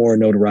way more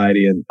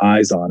notoriety and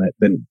eyes on it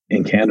than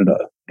in Canada.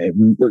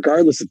 And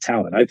regardless of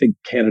talent, I think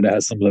Canada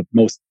has some of the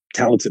most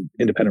talented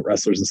independent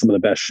wrestlers and some of the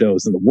best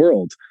shows in the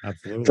world.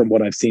 Absolutely. From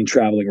what I've seen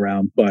traveling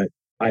around. But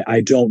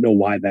I don't know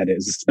why that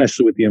is,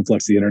 especially with the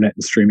influx of the internet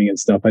and streaming and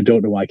stuff. I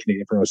don't know why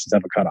Canadian promotions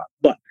have a cutoff.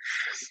 But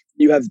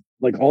you have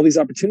all these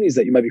opportunities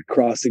that you might be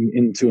crossing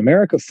into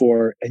America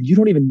for, and you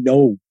don't even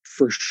know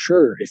for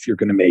sure if you're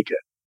going to make it.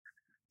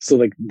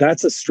 So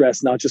that's a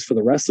stress, not just for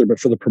the wrestler, but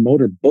for the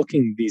promoter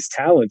booking these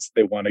talents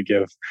they want to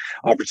give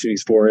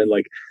opportunities for. And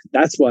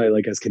that's why,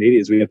 as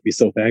Canadians, we have to be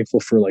so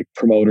thankful for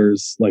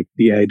promoters like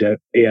the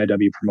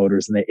AIW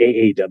promoters and the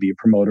AAW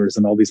promoters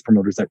and all these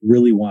promoters that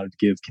really wanted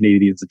to give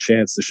Canadians a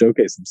chance to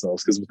showcase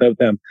themselves. Because without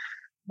them,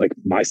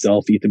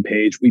 myself, Ethan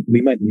Page,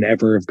 we might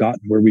never have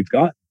gotten where we've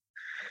gotten.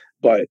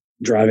 But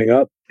driving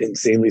up,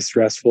 insanely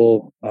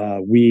stressful.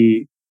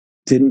 We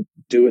didn't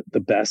do it the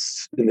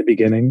best in the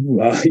beginning.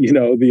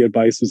 The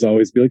advice was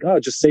always be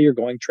just say you're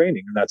going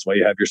training, and that's why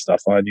you have your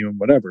stuff on you and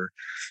whatever,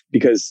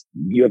 because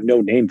you have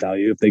no name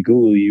value. If they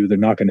Google you, they're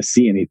not going to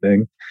see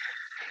anything.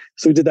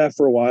 So we did that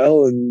for a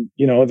while, and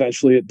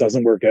eventually it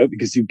doesn't work out,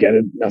 because you get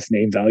enough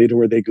name value to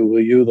where they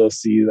Google you, they'll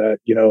see that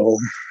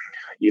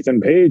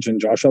Ethan Page and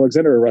Josh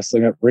Alexander are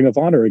wrestling at Ring of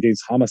Honor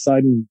against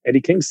Homicide and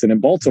Eddie Kingston in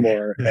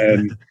Baltimore.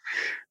 And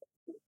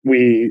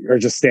we are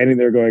just standing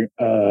there going,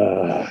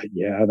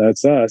 yeah,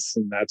 that's us.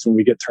 And that's when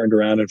we get turned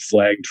around and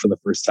flagged for the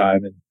first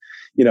time. And,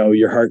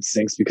 your heart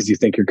sinks, because you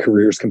think your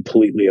career is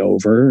completely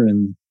over.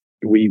 And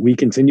we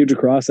continued to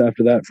cross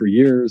after that for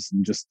years,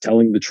 and just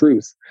telling the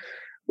truth,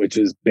 which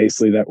is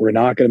basically that we're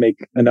not going to make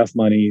enough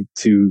money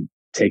to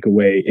take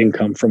away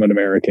income from an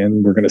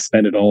American. We're going to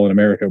spend it all in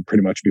America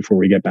pretty much before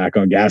we get back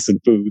on gas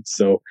and food.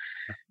 So,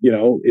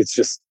 it's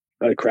just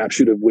a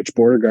crapshoot of which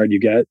border guard you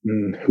get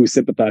and who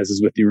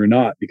sympathizes with you or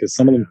not, because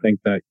some of them think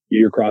that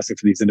you're crossing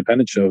for these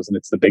independent shows and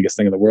it's the biggest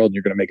thing in the world and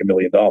you're going to make $1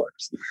 million.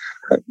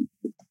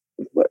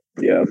 But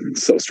yeah,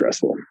 it's so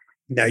stressful.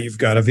 Now you've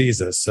got a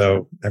visa,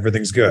 so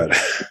everything's good.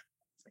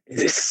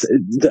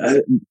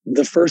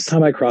 The first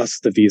time I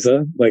crossed the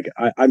visa,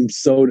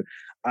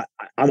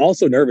 I'm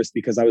also nervous,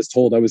 because I was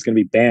told I was going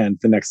to be banned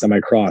the next time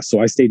I crossed.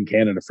 So I stayed in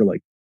Canada for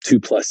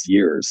 2+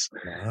 years.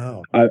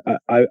 Wow.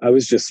 I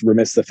was just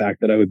remiss the fact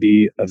that I would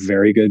be a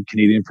very good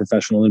Canadian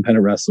professional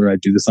independent wrestler.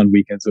 I'd do this on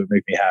weekends. It would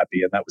make me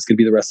happy. And that was going to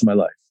be the rest of my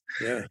life.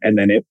 Yeah. And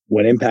then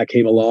when Impact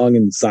came along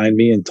and signed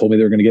me and told me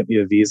they were going to get me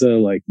a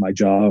visa, my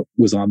jaw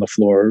was on the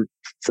floor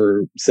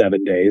for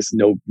 7 days.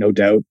 No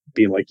doubt,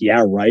 being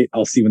yeah, right.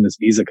 I'll see when this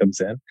visa comes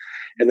in.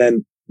 And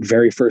then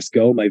very first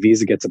go, my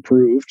visa gets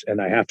approved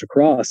and I have to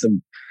cross.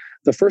 And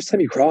the first time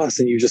you cross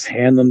and you just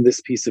hand them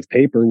this piece of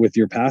paper with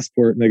your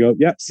passport and they go,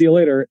 yeah, see you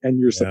later. And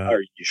you're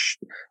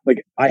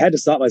I had to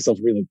stop myself.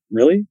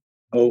 Really?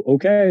 Oh,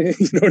 okay.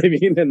 You know what I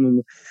mean?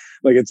 And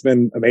it's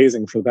been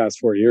amazing for the past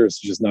 4 years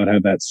to just not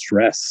have that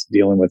stress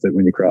dealing with it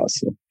when you cross.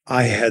 So.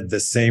 I had the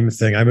same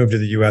thing. I moved to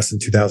the US in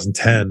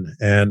 2010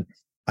 and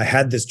I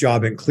had this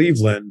job in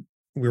Cleveland.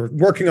 We were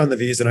working on the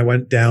visa and I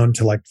went down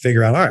to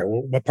figure out, all right,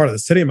 well, what part of the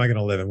city am I going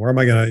to live in? Where am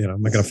I going to,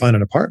 am I going to find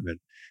an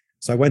apartment?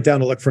 So I went down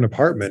to look for an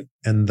apartment,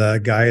 and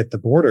the guy at the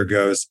border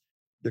goes,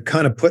 "You're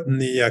kind of putting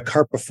the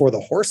cart before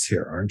the horse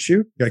here, aren't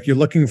you? You're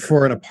looking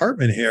for an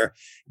apartment here.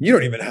 You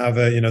don't even have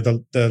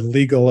the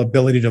legal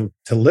ability to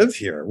live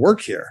here, work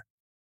here."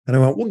 And I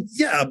went, "Well,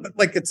 yeah,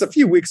 but it's a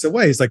few weeks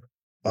away." He's like,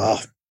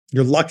 "Oh,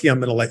 you're lucky I'm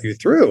going to let you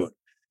through."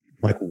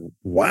 I'm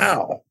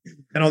wow.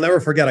 And I'll never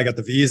forget, I got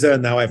the visa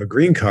and now I have a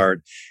green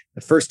card.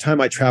 The first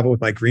time I traveled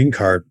with my green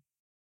card,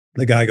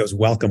 the guy goes,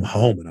 "Welcome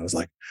home." And I was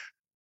like,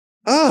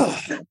 oh,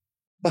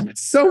 Well,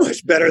 it's so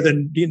much better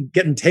than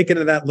getting taken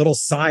to that little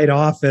side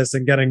office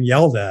and getting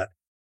yelled at.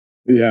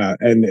 Yeah.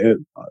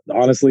 And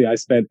honestly, I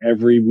spent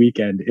every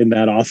weekend in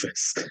that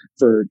office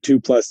for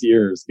 2+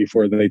 years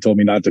before they told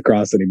me not to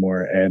cross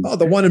anymore. And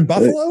the one in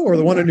Buffalo or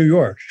the one in New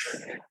York?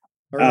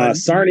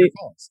 Sarnia,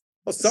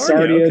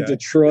 Okay.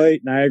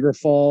 Detroit, Niagara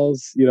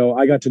Falls.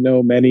 I got to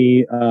know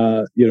many,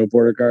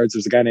 border guards.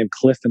 There's a guy named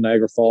Cliff in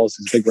Niagara Falls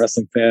who's a big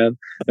wrestling fan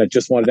that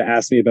just wanted to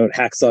ask me about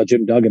Hacksaw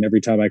Jim Duggan every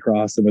time I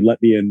crossed and would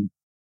let me in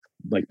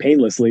like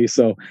painlessly.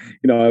 So,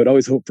 I would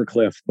always hope for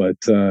Cliff. But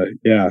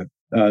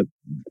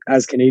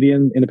as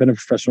Canadian independent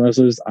professional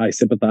wrestlers, I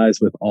sympathize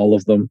with all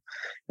of them.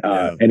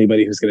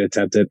 Anybody who's going to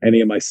attempt it,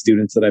 any of my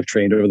students that I've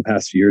trained over the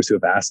past few years who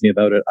have asked me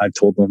about it, I've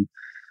told them,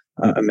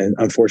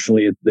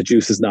 unfortunately, the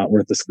juice is not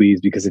worth the squeeze,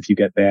 because if you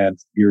get banned,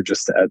 you're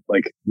just at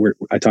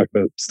I talked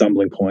about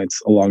stumbling points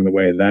along the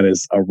way. That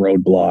is a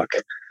roadblock,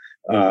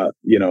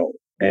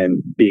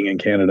 and being in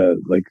Canada,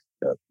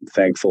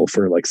 thankful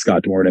for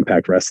Scott D'Amore and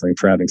Impact Wrestling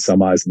for having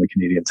some eyes on the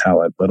Canadian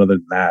talent. But other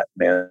than that,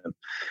 man,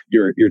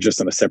 you're just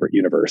in a separate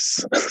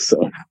universe.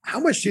 So how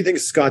much do you think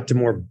Scott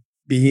D'Amore,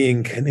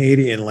 being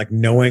Canadian,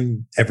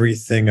 knowing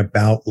everything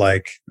about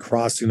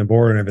crossing the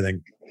border and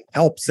everything,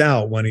 helps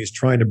out when he's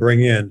trying to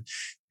bring in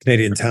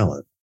Canadian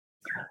talent?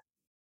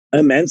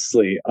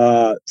 Immensely.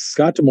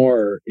 Scott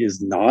D'Amore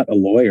is not a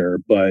lawyer,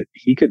 but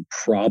he could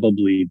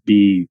probably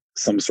be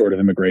some sort of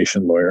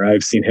immigration lawyer.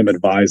 I've seen him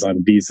advise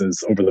on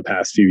visas over the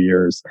past few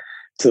years,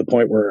 to the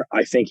point where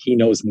I think he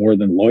knows more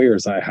than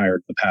lawyers I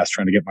hired in the past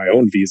trying to get my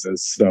own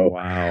visas. So,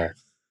 wow.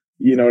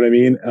 You know what I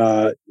mean?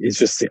 It's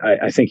just,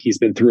 I think he's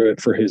been through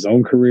it for his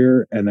own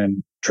career, and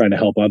then trying to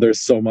help others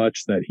so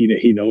much that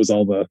he knows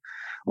all the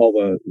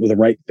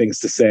right things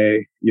to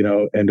say,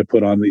 and to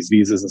put on these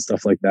visas and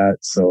stuff like that.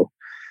 So,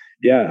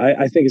 yeah,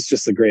 I think it's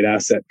just a great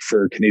asset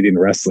for Canadian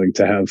wrestling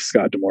to have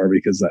Scott D'Amore,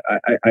 because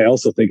I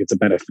also think it's a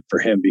benefit for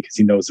him, because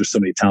he knows there's so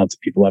many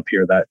talented people up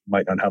here that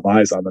might not have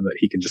eyes on them, that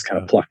he can just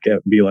kind of pluck it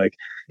and be like,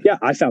 yeah,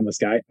 I found this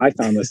guy. I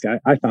found this guy.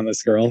 I found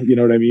this girl. You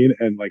know what I mean?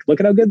 And look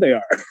at how good they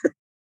are.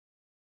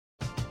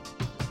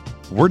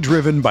 We're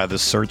driven by the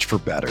search for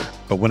better.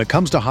 But when it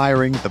comes to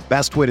hiring, the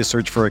best way to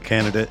search for a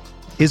candidate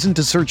isn't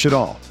to search at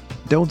all.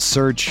 Don't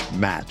search,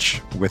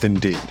 match with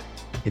Indeed.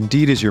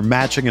 Indeed is your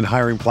matching and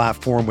hiring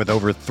platform with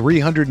over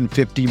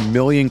 350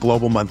 million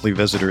global monthly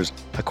visitors,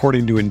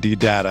 according to Indeed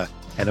data,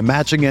 and a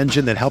matching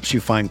engine that helps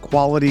you find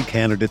quality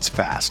candidates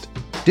fast.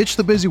 Ditch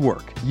the busy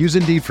work. Use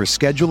Indeed for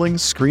scheduling,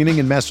 screening,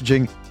 and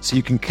messaging so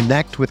you can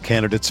connect with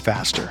candidates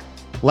faster.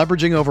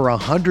 Leveraging over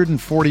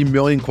 140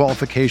 million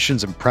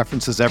qualifications and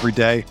preferences every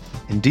day,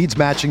 Indeed's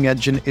matching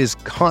engine is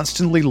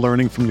constantly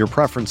learning from your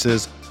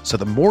preferences, so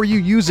the more you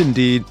use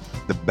Indeed,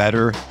 the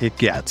better it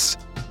gets.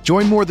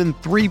 Join more than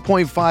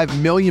 3.5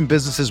 million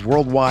businesses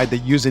worldwide that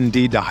use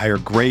Indeed to hire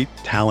great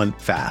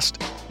talent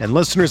fast. And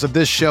listeners of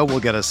this show will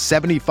get a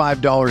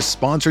 $75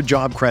 sponsored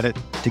job credit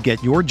to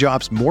get your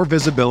jobs more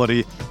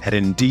visibility at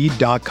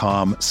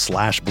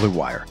Indeed.com/Blue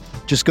Wire.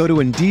 Just go to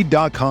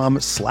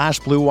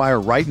Indeed.com/Blue Wire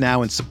right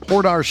now and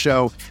support our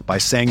show by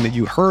saying that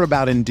you heard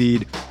about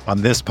Indeed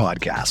on this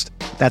podcast.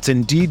 That's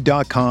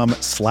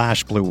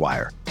Indeed.com/Blue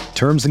Wire.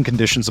 Terms and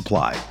conditions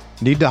apply.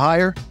 Need to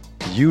hire?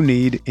 You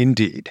need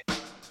Indeed.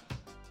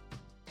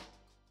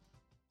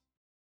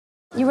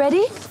 You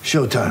ready?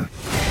 Showtime.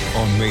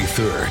 On May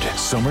 3rd,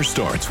 summer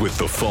starts with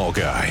The Fall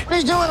Guy.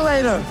 Let's do it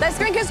later. Let's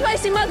drink a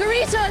spicy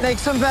margarita. Make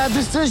some bad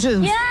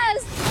decisions.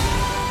 Yes!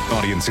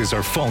 Audiences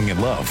are falling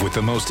in love with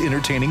the most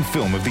entertaining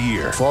film of the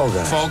year. Fall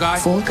Guy. Fall Guy.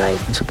 Fall Guy.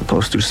 That's what the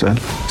poster said.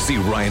 See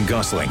Ryan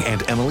Gosling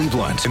and Emily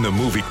Blunt in the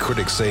movie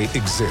critics say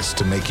exists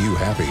to make you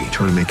happy.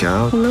 Trying to make it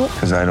out? Nope.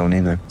 Because I don't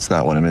either. It's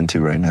not what I'm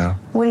into right now.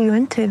 What are you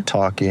into?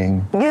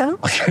 Talking. Yeah.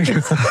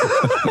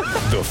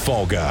 The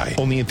Fall Guy.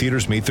 Only in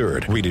theaters May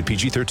 3rd. Rated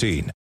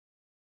PG-13.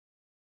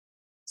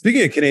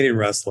 Speaking of Canadian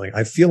wrestling,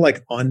 I feel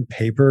like on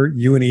paper,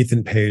 you and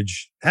Ethan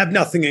Page have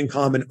nothing in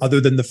common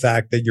other than the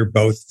fact that you're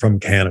both from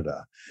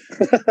Canada.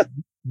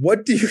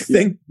 What do you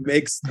think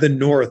makes the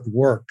North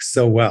work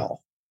so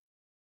well?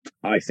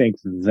 I think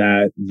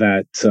that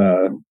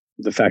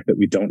the fact that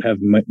we don't have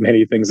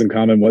many things in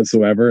common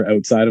whatsoever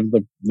outside of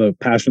the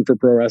passion for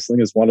pro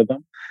wrestling is one of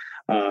them.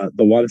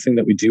 The one thing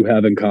that we do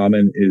have in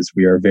common is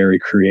we are very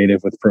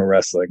creative with pro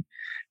wrestling.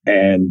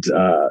 And,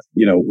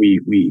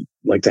 we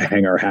like to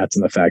hang our hats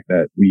on the fact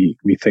that we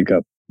think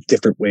up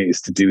different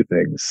ways to do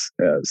things.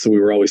 So we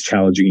were always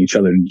challenging each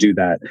other to do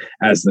that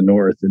as the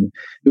North. And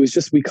it was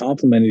just, we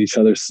complemented each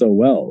other so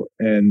well.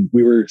 And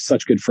we were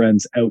such good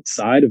friends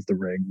outside of the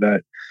ring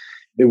that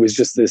it was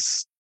just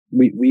this,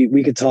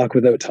 we could talk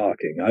without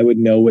talking. I would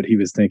know what he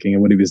was thinking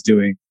and what he was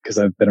doing because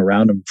I've been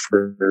around him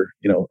for,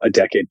 a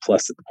decade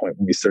plus at the point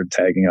when we started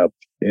tagging up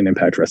in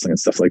Impact Wrestling and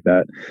stuff like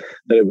that,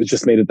 that it was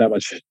just made it that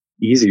much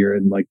easier.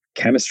 And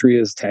chemistry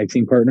as tag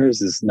team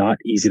partners is not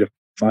easy to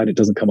find. It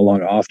doesn't come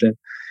along often.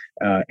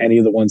 Any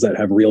of the ones that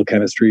have real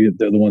chemistry,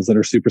 they're the ones that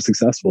are super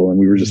successful. And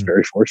we were just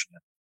very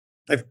fortunate.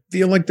 I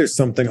feel like there's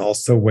something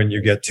also when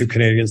you get two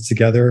Canadians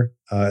together,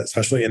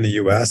 especially in the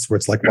US, where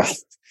it's like, well,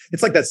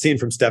 it's like that scene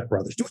from Step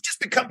Brothers. Do we just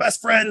become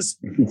best friends?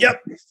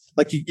 Yep.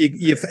 Like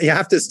you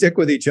have to stick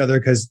with each other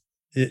because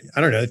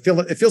I don't know.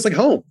 It feels like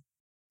home.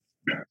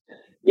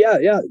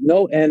 Yeah.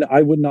 No, and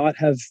I would not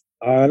have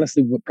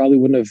honestly probably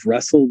wouldn't have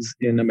wrestled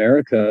in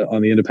America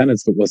on the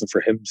independents if it wasn't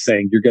for him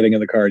saying, "You're getting in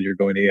the car and you're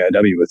going to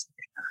AIW with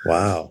me."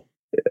 Wow.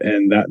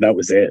 And that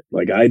was it.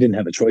 Like I didn't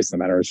have a choice in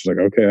the matter. It's just like,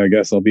 okay, I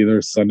guess I'll be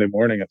there Sunday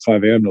morning at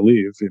 5 a.m. to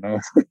leave.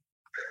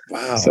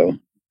 Wow.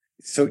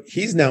 So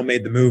he's now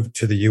made the move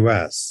to the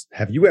U.S.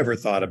 Have you ever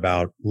thought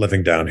about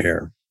living down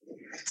here?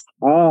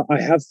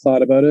 I have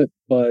thought about it,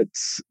 but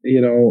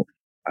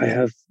I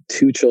have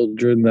 2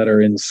 children that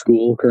are in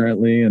school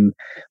currently, and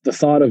the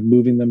thought of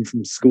moving them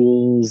from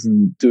schools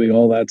and doing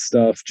all that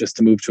stuff just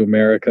to move to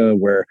America,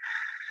 where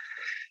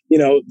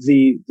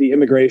the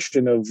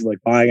immigration of like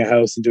buying a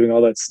house and doing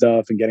all that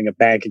stuff and getting a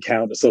bank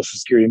account, a social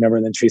security number,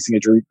 and then chasing a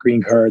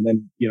green card, and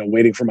then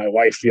waiting for my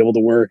wife to be able to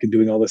work and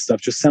doing all this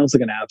stuff just sounds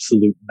like an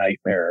absolute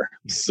nightmare.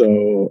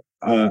 So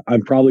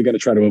I'm probably going to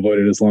try to avoid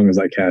it as long as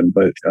I can,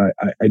 but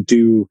I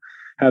do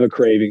have a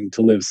craving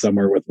to live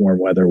somewhere with warm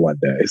weather one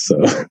day.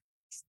 So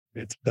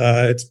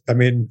I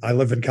mean, I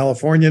live in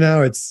California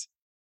now. It's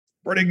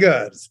pretty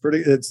good. Is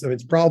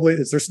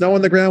there snow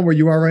on the ground where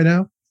you are right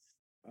now?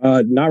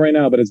 Not right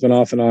now, but it's been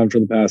off and on for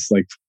the past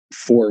like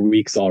 4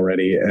 weeks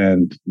already.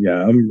 And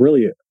yeah,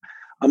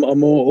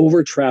 I'm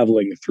over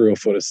traveling through a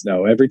foot of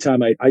snow. Every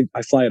time I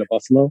fly out of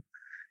Buffalo,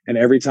 and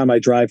every time I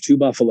drive to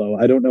Buffalo,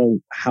 I don't know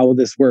how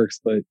this works,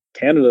 but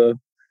Canada,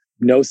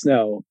 no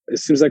snow.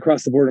 As soon as I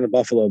cross the border into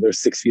Buffalo, there's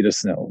 6 feet of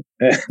snow.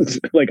 And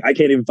like, I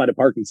can't even find a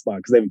parking spot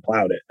because they haven't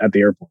plowed it at the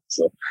airport.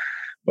 So,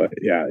 but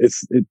yeah,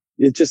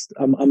 it just,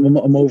 I'm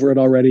over it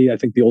already. I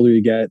think the older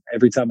you get,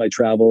 every time I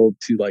travel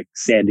to like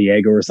San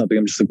Diego or something,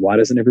 I'm just like, why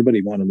doesn't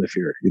everybody want to live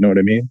here? You know what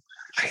I mean?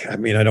 I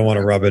mean, I don't want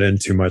to rub it in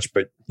too much,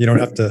 but you don't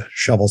have to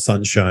shovel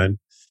sunshine.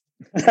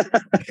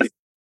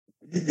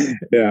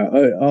 Yeah,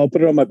 I'll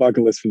put it on my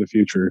bucket list for the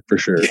future for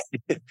sure.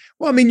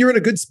 Well, I mean, you're in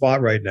a good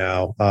spot right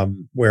now,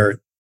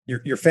 where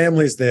your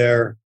family's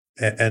there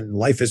and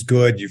life is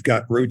good. You've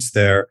got roots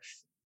there.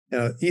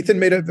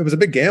 Ethan it was a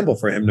big gamble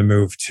for him to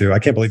move to. I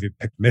can't believe you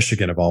picked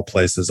Michigan of all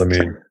places. I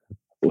mean,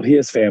 well, he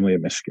has family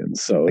in Michigan,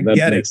 so I that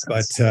get makes it,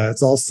 sense. but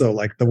it's also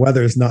like the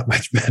weather is not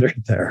much better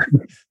there.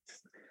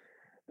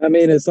 I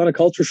mean, it's not a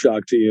culture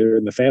shock to you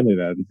and the family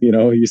then.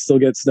 You still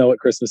get snow at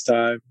Christmas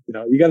time.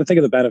 You got to think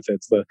of the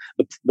benefits,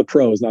 the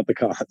pros, not the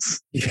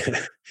cons.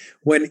 Yeah.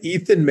 When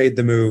Ethan made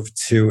the move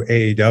to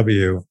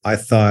AEW, I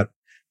thought,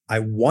 I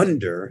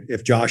wonder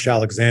if Josh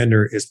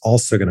Alexander is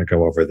also going to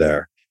go over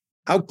there.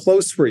 How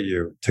close were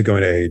you to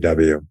going to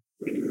AEW?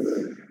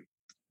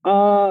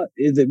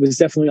 It was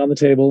definitely on the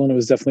table, and it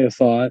was definitely a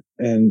thought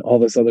and all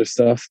this other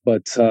stuff.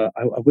 But I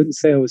wouldn't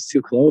say I was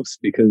too close,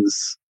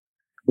 because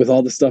with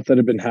all the stuff that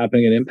had been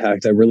happening at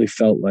Impact, I really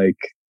felt like,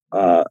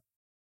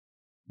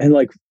 and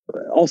like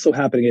also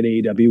happening at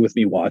AEW with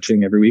me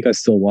watching every week. I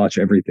still watch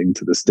everything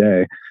to this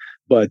day,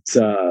 but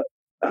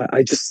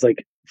I just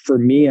like, for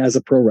me as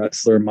a pro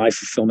wrestler, my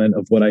fulfillment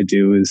of what I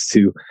do is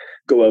to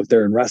go out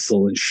there and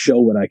wrestle and show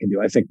what I can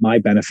do. I think my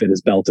benefit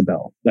is bell to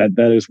bell.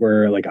 That is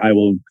where like I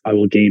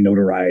will gain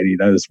notoriety.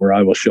 That is where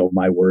I will show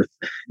my worth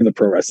in the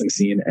pro wrestling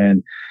scene.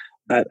 And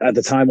at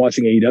the time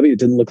watching AEW, it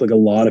didn't look like a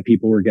lot of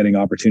people were getting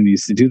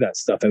opportunities to do that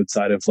stuff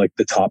outside of like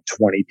the top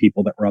 20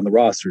 people that were on the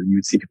roster. You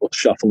would see people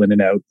shuffle in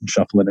and out,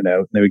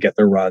 and they would get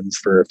their runs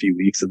for a few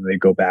weeks, and then they'd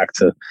go back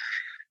to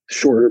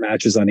shorter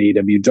matches on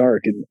AEW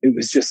Dark. And it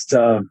was just,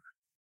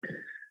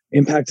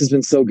 Impact has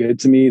been so good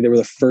to me. They were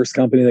the first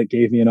company that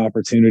gave me an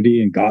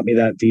opportunity and got me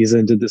that visa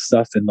and did this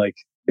stuff. And like,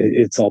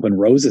 it's all been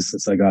roses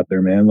since I got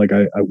there, man. Like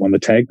I won the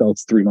tag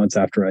belts 3 months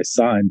after I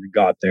signed and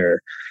got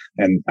there,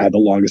 and I had the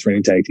longest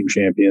reigning tag team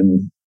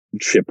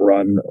championship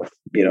run,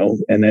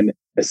 and then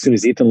as soon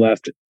as Ethan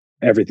left,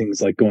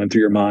 everything's like going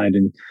through your mind.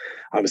 And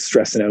I was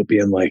stressing out,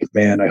 being like,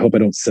 man, I hope I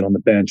don't sit on the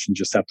bench and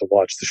just have to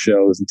watch the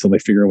shows until they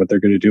figure out what they're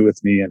going to do with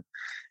me. And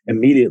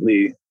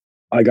immediately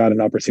I got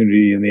an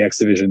opportunity in the X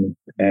Division,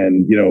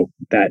 and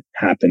that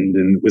happened,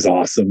 and it was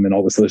awesome, and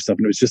all this other stuff.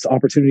 And it was just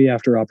opportunity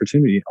after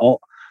opportunity.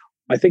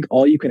 I think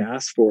all you can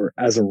ask for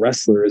as a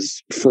wrestler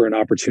is for an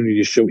opportunity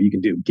to show what you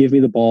can do. Give me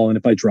the ball, and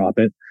if I drop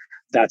it,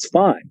 that's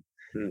fine.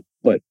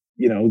 But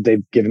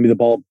they've given me the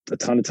ball a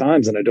ton of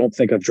times, and I don't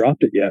think I've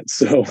dropped it yet.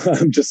 So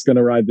I'm just going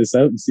to ride this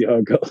out and see how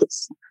it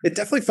goes. It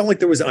definitely felt like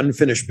there was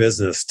unfinished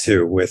business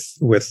too with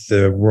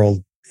the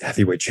World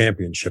Heavyweight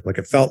Championship. Like,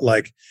 it felt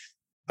like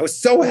I was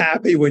so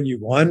happy when you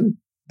won.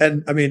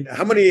 And I mean,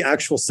 how many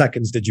actual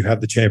seconds did you have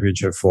the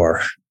championship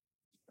for?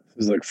 It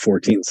was like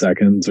 14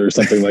 seconds or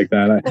something like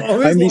that. It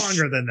was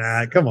longer than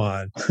that. Come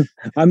on.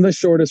 I'm the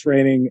shortest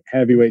reigning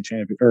heavyweight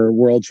champion or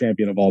world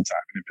champion of all time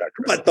in Impact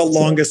Wrestling. But the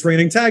longest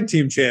reigning tag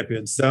team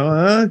champion.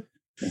 So,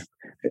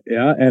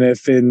 yeah. And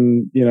if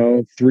in,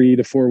 3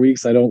 to 4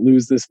 weeks I don't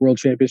lose this world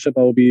championship,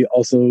 I will be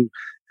also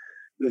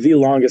the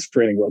longest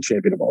reigning world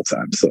champion of all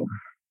time. So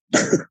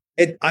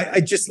I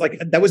just like,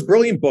 that was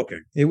brilliant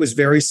booking. It was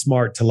very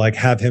smart to like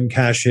have him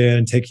cash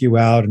in, take you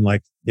out, and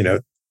like,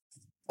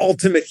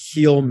 ultimate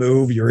heel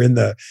move. You're in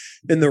the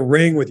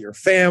ring with your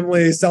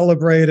family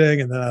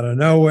celebrating, and then out of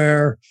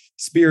nowhere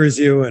spears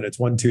you, and it's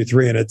 1, 2,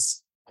 3, and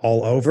it's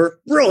all over.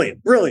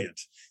 Brilliant.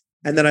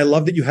 And then I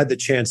love that you had the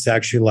chance to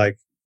actually like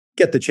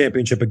get the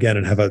championship again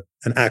and have an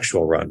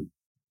actual run.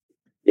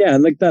 Yeah,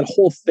 and like that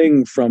whole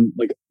thing from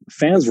like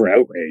fans were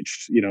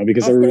outraged,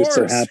 because everybody was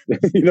so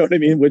happy. You know what I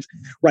mean? Which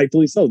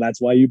rightfully so.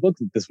 That's why you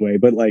booked it this way.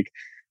 But like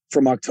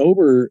from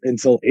October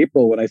until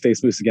April when I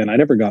faced Moose again, I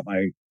never got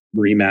my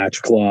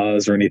rematch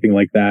clause or anything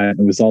like that.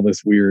 It was all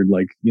this weird,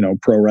 like,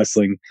 pro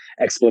wrestling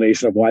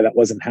explanation of why that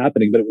wasn't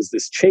happening. But it was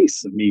this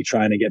chase of me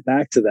trying to get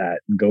back to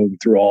that and going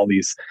through all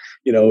these,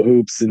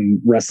 hoops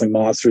and wrestling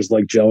monsters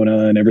like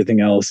Jonah and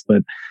everything else.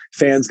 But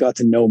fans got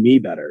to know me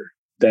better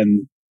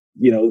than,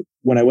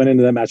 when I went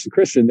into that match with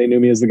Christian, they knew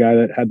me as the guy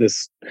that had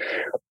this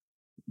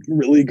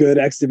really good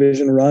X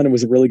Division run and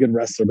was a really good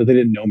wrestler, but they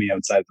didn't know me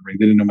outside the ring.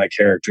 They didn't know my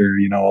character,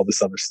 all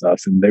this other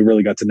stuff. And they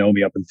really got to know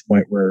me up to the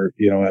point where,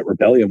 at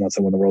Rebellion, once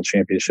I won the world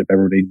championship,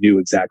 everybody knew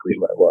exactly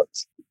who I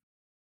was.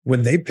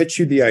 When they pitched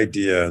you the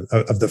idea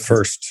of the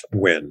first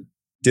win,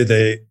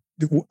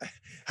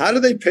 how do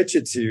they pitch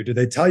it to you? Did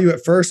they tell you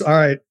at first, all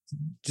right,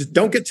 just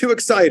don't get too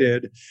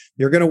excited,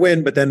 you're going to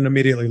win, but then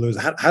immediately lose?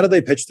 How do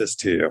they pitch this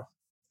to you?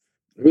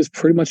 It was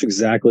pretty much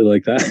exactly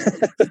like that.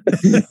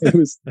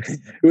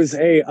 It was,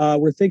 hey,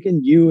 we're thinking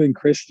you and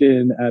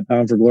Christian at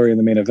Bound for Glory in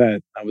the main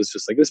event. I was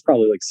just like, it's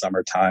probably like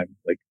summertime,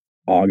 like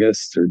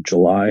August or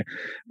July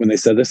when they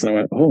said this. And I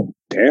went, oh,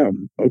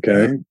 damn.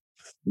 Okay.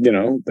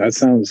 That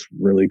sounds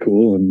really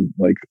cool and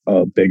like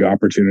a big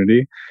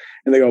opportunity.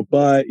 And they go,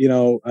 but,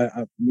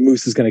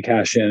 Moose is going to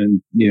cash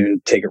in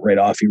and, take it right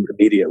off you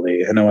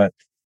immediately. And I went,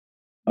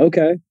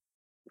 okay,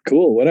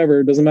 cool, whatever.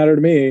 It doesn't matter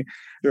to me.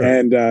 Sure.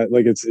 And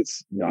like it's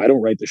I don't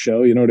write the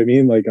show, you know what I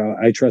mean? Like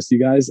I trust you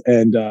guys.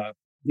 And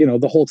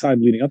the whole time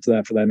leading up to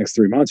that for that next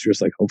 3 months, you're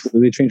just like,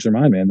 hopefully they change their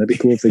mind, man. That'd be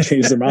cool if they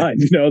change their mind.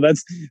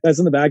 That's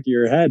in the back of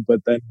your head.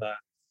 But then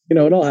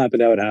it all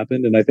happened how it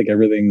happened. And I think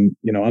everything,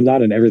 I'm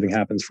not an everything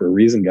happens for a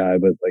reason guy,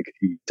 but like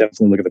you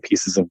definitely look at the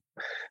pieces of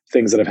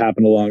things that have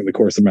happened along the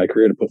course of my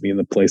career to put me in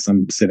the place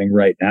I'm sitting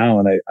right now.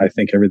 And I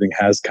think everything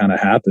has kind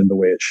of happened the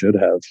way it should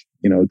have,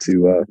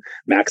 to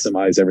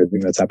maximize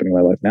everything that's happening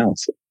in my life now.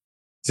 So.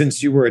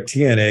 Since you were a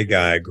TNA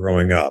guy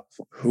growing up,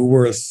 who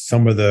were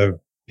some of the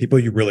people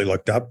you really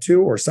looked up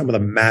to, or some of the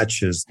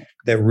matches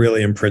that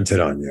really imprinted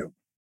on you?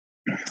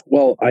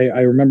 Well,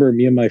 I remember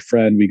me and my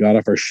friend, we got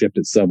off our shift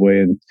at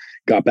Subway and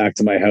got back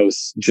to my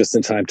house just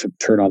in time to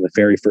turn on the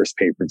very first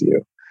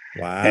pay-per-view.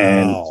 Wow.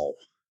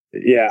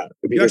 And yeah.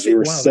 Because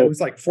actually, that was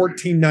like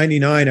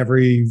 $14.99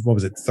 every, what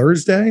was it,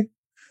 Thursday?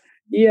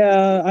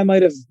 Yeah,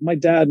 my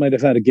dad might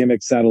have had a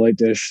gimmick satellite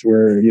dish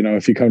where,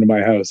 if you come to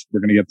my house, we're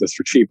going to get this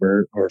for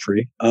cheaper or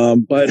free.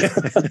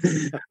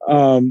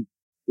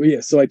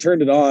 Yeah, so I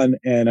turned it on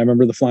and I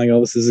remember the Flying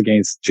Elvises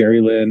against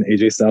Jerry Lynn,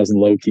 AJ Styles, and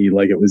Loki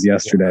like it was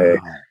yesterday.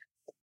 Wow.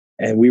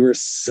 And we were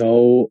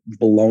so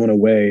blown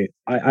away.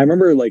 I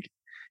remember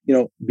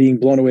being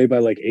blown away by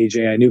like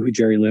AJ. I knew who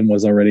Jerry Lynn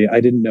was already. I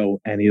didn't know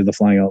any of the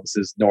Flying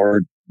Elvises,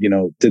 nor,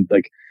 did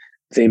like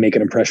they make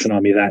an impression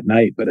on me that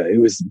night, but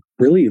it was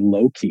really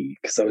low key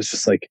because I was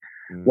just like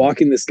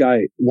watching this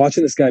guy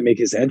make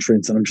his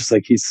entrance. And I'm just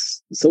like,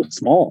 he's so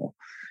small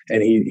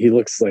and he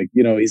looks like,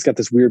 he's got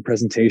this weird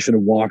presentation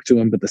and walk to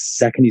him. But the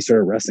second he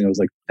started wrestling, I was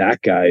like,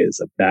 that guy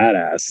is a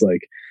badass.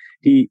 Like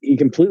he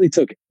completely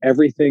took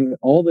everything,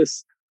 all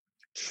this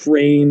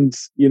trained,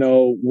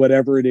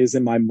 whatever it is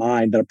in my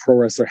mind that a pro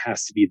wrestler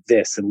has to be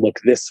this and look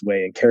this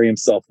way and carry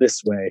himself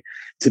this way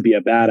to be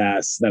a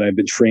badass that I've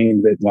been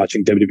trained with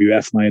watching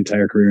WWF my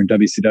entire career in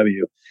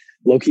WCW.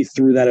 Loki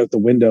threw that out the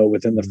window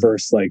within the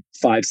first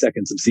 5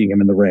 seconds of seeing him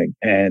in the ring.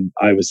 And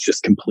I was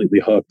just completely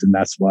hooked. And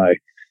that's why,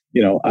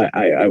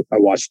 I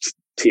watched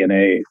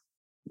TNA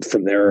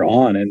from there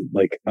on and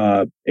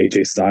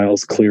AJ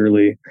Styles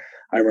clearly.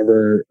 I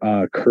remember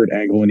Kurt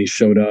Angle when he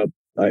showed up.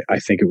 I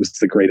think it was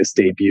the greatest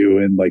debut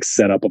and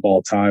setup of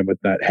all time with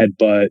that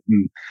headbutt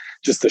and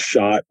just the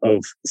shot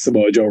of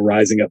Samoa Joe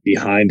rising up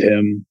behind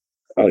him.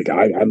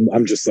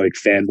 I'm just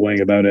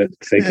fanboying about it,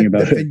 thinking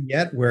about it.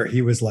 Vignette where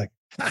he was like,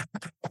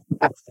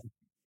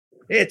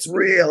 "It's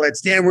real,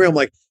 it's damn real." I'm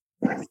like,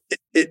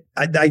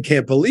 I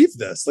can't believe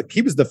this.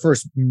 He was the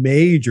first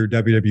major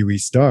WWE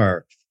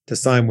star to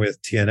sign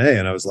with TNA,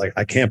 and I was like,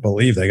 I can't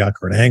believe they got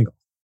Kurt Angle.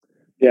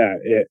 Yeah,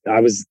 I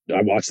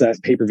watched that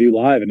pay-per-view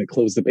live and it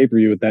closed the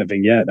pay-per-view with that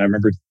vignette. And I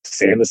remember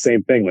saying the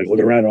same thing,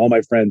 looking around at all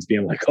my friends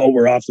being like, oh,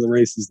 we're off to the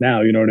races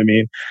now. You know what I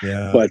mean?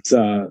 Yeah. But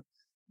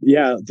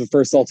the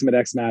first Ultimate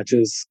X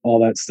matches,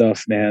 all that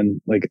stuff, man.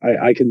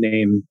 I can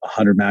name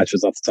 100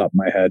 matches off the top of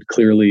my head.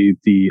 Clearly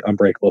the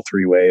Unbreakable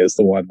 3-Way is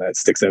the one that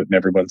sticks out in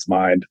everyone's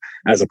mind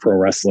as a pro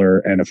wrestler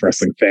and a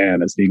wrestling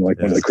fan as being one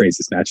of the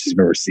craziest matches you've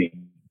ever seen.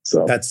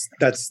 So that's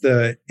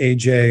the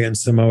AJ and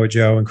Samoa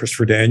Joe and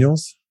Christopher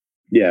Daniels.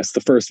 Yes,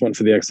 the first one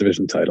for the X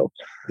Division title.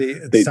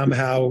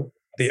 Somehow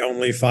the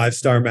only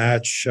 5-star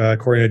match,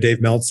 according to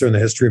Dave Meltzer, in the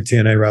history of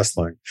TNA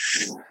wrestling.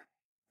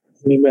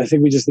 I mean, I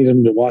think we just need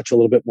him to watch a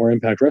little bit more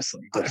Impact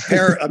Wrestling.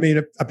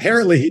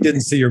 Apparently he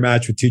didn't see your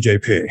match with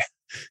TJP.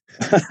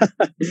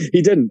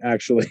 He didn't,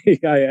 actually.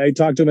 I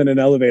talked to him in an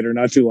elevator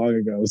not too long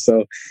ago.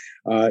 So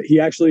he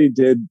actually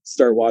did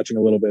start watching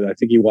a little bit. I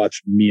think he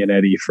watched me and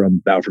Eddie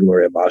from Bound for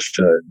Glory and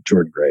Masha and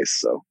Jordan Grace.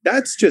 So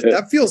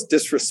that feels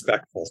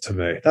disrespectful to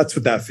me. That's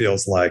what that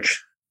feels like.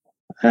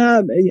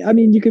 I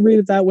mean, you can read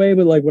it that way,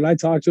 but like when I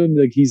talk to him,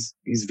 like he's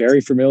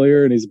very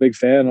familiar and he's a big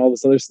fan and all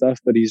this other stuff,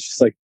 but he's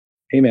just like,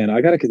 hey man,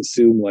 I got to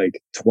consume like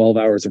 12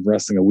 hours of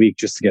wrestling a week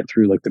just to get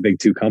through like the big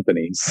two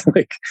companies.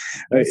 Like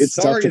it's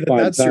sorry tough to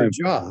find that's time. your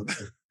job.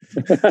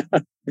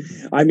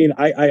 I mean,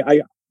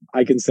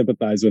 I can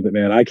sympathize with it,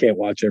 man. I can't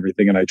watch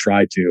everything and I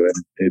try to,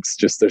 and it's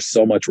just, there's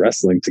so much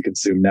wrestling to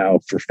consume now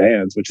for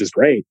fans, which is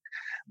great.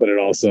 But it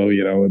also,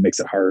 you know, it makes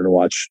it harder to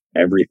watch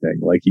everything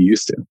like you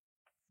used to.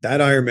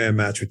 That Iron Man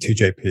match with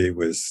TJP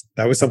was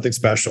something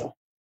special.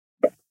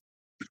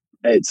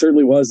 It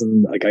certainly was.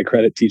 And like, I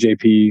credit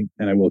TJP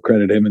and I will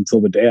credit him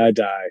until the day I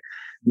die.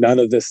 None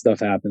of this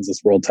stuff happens,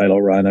 this world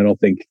title run. I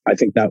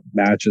think that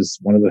match is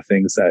one of the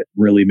things that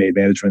really made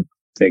management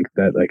think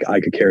that like I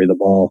could carry the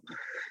ball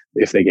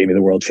if they gave me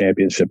the world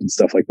championship and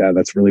stuff like that.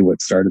 That's really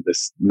what started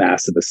this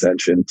massive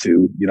ascension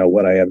to, you know,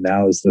 what I am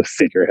now as the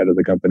figurehead of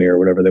the company or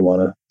whatever they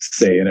want to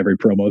say in every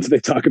promo that they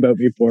talk about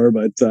me for.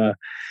 But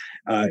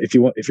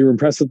if you're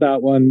impressed with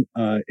that one,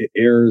 it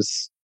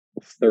airs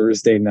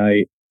Thursday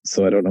night.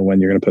 So I don't know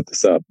when you're going to put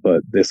this up,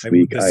 but this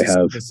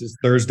is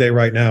Thursday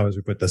right now as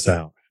we put this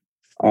out.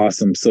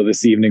 Awesome. So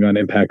this evening on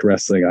Impact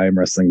Wrestling, I am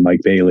wrestling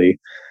Mike Bailey.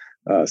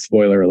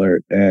 Spoiler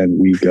alert. And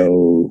we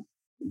go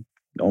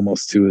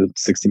almost to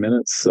 60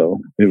 minutes. So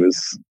it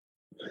was,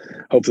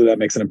 hopefully that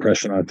makes an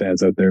impression on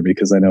fans out there,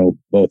 because I know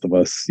both of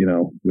us, you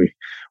know, we're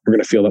going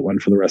to feel that one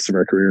for the rest of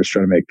our careers,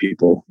 trying to make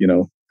people, you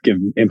know, give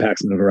Impact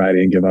some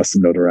notoriety and give us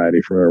some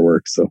notoriety for our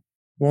work. So.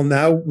 Well,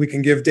 now we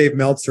can give Dave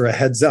Meltzer a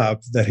heads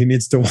up that he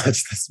needs to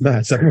watch this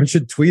match. Everyone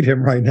should tweet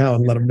him right now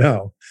and let him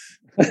know.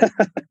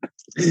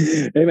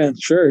 Hey man,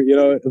 sure. You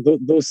know,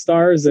 those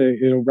stars,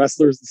 you know,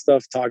 wrestlers and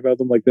stuff talk about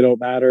them like they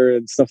don't matter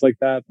and stuff like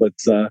that. But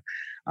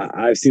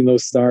I've seen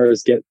those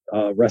stars get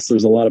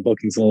wrestlers a lot of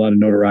bookings and a lot of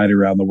notoriety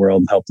around the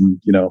world and help them,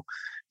 you know,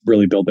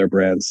 really build their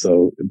brands.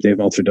 So Dave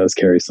Meltzer does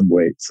carry some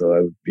weight. So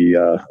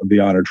I'd be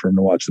honored for him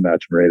to watch the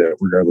match and rate it,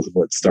 regardless of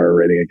what star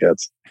rating it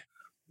gets.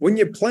 When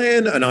you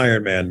plan an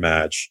Iron Man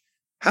match,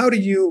 how do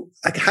you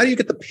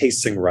get the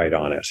pacing right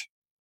on it?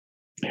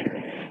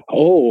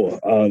 Oh,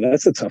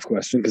 that's a tough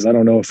question, because I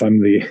don't know if I'm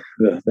the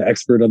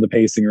expert on the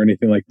pacing or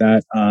anything like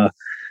that.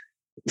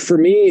 For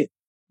me,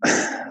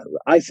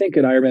 I think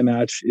an Iron Man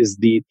match is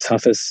the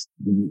toughest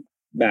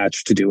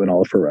match to do in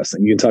all of pro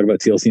wrestling. You can talk about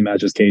TLC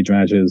matches, cage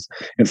matches,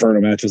 Inferno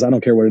matches. I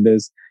don't care what it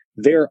is.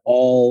 They're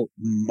all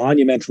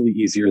monumentally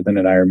easier than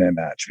an Iron Man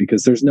match,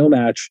 because there's no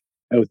match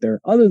out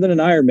there other than an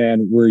Iron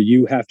Man where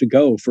you have to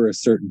go for a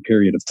certain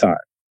period of time.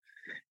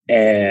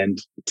 And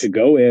to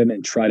go in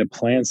and try to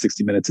plan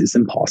 60 minutes is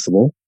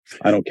impossible.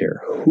 I don't care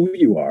who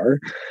you are.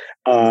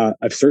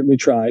 I've certainly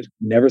tried,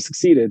 never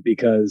succeeded,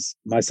 because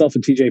myself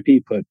and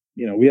TJP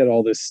we had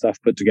all this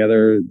stuff put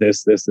together,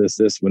 this,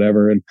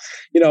 whatever. And,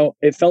 you know,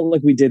 it felt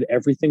like we did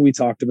everything we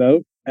talked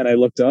about. And I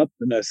looked up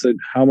and I said,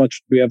 how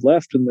much do we have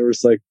left? And there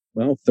was like,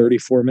 well,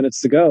 34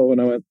 minutes to go.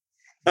 And I went,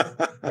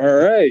 all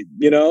right,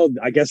 you know,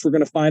 I guess we're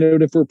going to find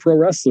out if we're pro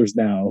wrestlers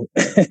now.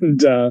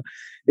 And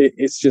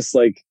it's just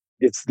like,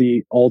 it's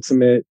the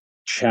ultimate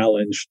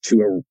challenge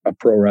to a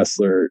pro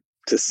wrestler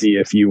to see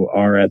if you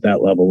are at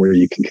that level where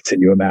you can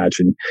continue a match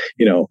and,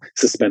 you know,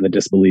 suspend the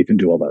disbelief and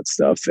do all that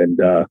stuff. And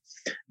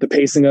the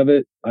pacing of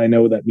it, I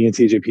know that me and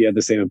TJP had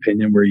the same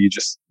opinion, where you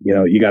just, you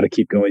know, you got to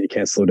keep going. You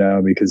can't slow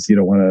down, because you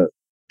don't want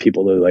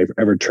people to like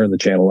ever turn the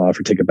channel off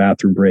or take a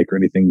bathroom break or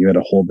anything. You got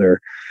to hold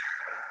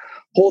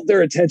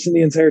their attention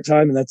the entire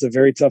time. And that's a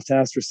very tough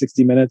task for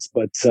 60 minutes.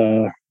 But,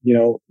 you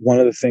know, one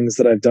of the things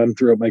that I've done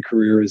throughout my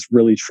career is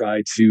really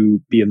try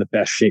to be in the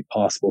best shape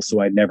possible,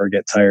 so I never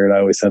get tired. I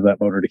always have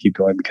that motor to keep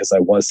going, because I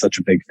was such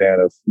a big fan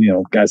of, you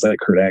know, guys like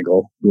Kurt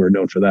Angle, who are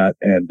known for that.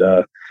 And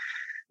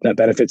that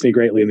benefits me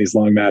greatly in these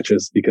long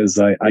matches, because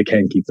I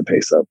can keep the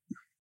pace up.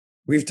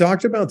 We've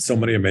talked about so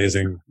many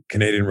amazing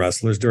Canadian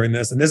wrestlers during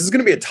this, and this is going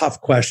to be a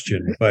tough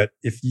question, but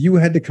if you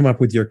had to come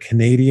up with your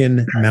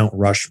Canadian Mount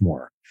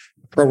Rushmore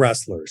pro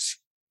wrestlers,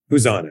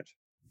 who's on it?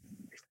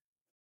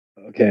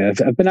 Okay,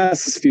 I've been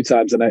asked this a few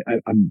times, and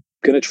I'm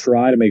going to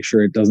try to make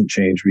sure it doesn't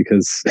change,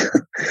 because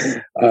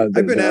I've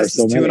been asked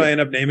this too, and I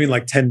end up naming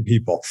like 10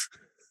 people.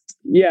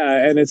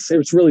 Yeah, and it's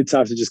really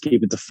tough to just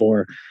keep it to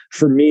 4.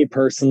 For me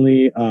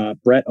personally,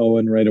 Brett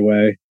Owen right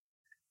away.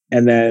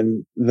 And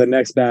then the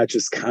next batch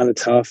is kind of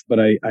tough, but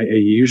I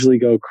usually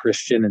go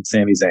Christian and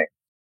Sami Zayn.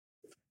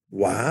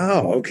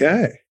 Wow,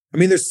 okay. I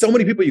mean, there's so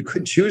many people you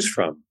could choose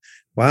from.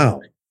 Wow.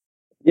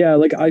 Yeah,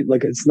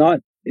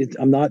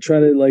 I'm not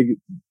trying to like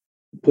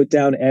put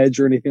down Edge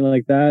or anything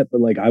like that, but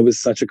like I was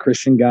such a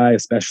Christian guy,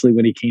 especially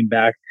when he came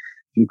back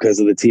because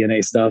of the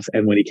TNA stuff,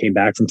 and when he came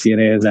back from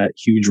TNA and that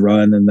huge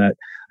run, and that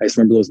I just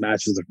remember those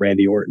matches of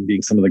Randy Orton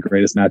being some of the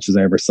greatest matches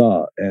I ever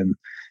saw. And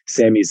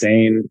Sami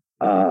Zayn,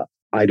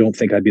 I don't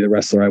think I'd be the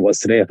wrestler I was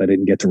today if I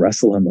didn't get to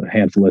wrestle him a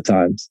handful of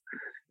times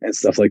and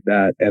stuff like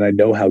that. And I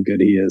know how good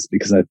he is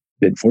because I've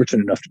been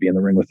fortunate enough to be in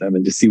the ring with him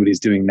and to see what he's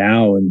doing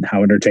now and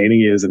how entertaining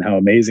he is and how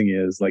amazing he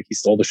is. Like, he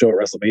stole the show at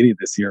WrestleMania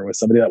this year with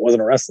somebody that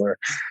wasn't a wrestler.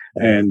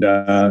 And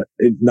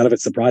none of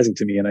it's surprising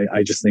to me. And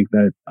I just think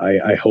that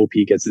I hope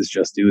he gets his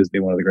just due as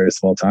being one of the greatest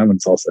of all time when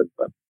it's all said and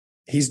done.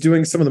 He's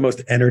doing some of the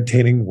most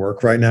entertaining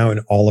work right now in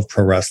all of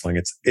pro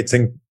wrestling. It's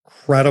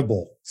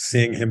incredible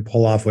seeing him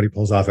pull off what he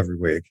pulls off every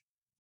week.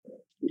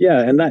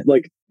 Yeah, and that,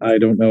 like, I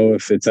don't know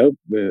if it's out.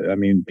 I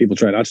mean, people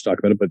try not to talk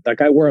about it, but that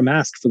guy wore a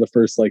mask for the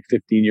first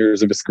 15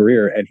 years of his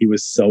career, and he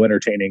was so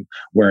entertaining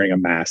wearing a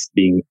mask,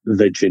 being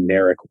the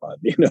generic one.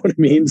 You know what I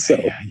mean? So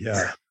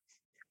yeah.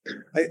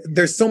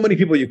 There's so many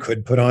people you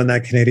could put on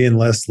that Canadian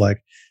list.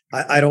 Like,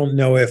 I don't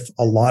know if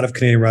a lot of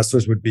Canadian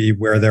wrestlers would be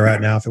where they're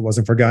at now if it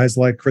wasn't for guys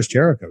like Chris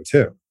Jericho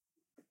too.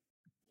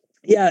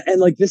 Yeah,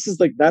 and this is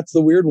that's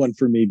the weird one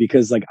for me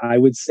because I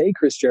would say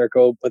Chris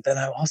Jericho, but then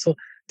I also,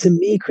 to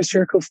me, Chris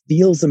Jericho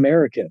feels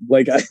American.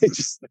 I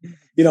just,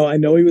 I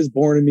know he was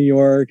born in New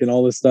York and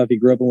all this stuff. He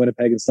grew up in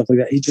Winnipeg and stuff like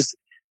that. He just,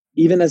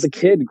 even as a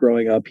kid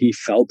growing up, he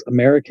felt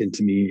American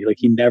to me.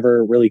 He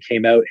never really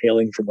came out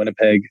hailing from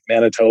Winnipeg,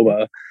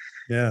 Manitoba.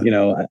 Yeah.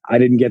 I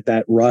didn't get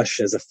that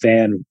rush as a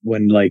fan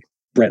when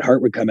Bret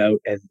Hart would come out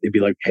and it'd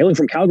be hailing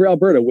from Calgary,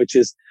 Alberta, which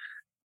is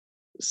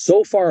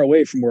so far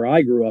away from where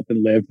I grew up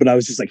and lived. But I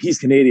was just he's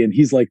Canadian.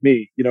 He's like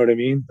me. You know what I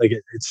mean?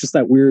 It's just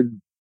that weird,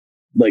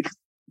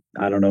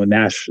 I don't know,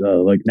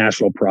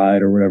 national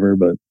pride or whatever.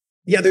 But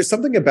yeah, there's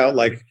something about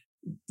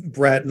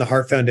Bret and the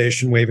Hart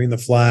Foundation waving the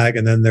flag.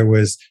 And then there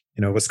was,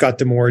 what Scott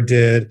D'Amore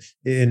did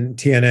in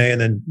TNA. And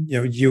then,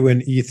 you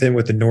and Ethan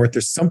with the North.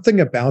 There's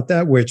something about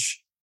that,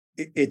 which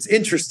it's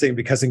interesting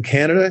because in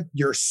Canada,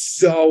 you're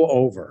so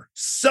over.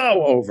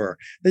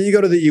 Then you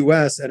go to the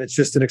US and it's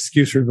just an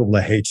excuse for people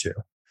to hate you.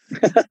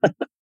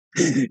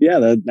 Yeah,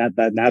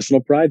 that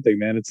national pride thing,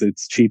 man.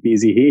 It's cheap,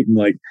 easy heat. And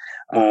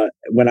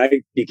when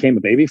I became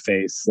a baby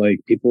face,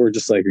 people were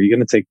just are you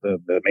going to take the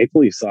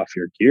maple leafs off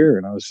your gear?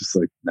 And I was just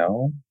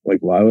no.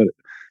 Why would it?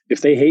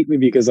 If they hate me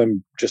because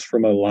I'm just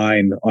from a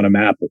line on a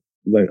map a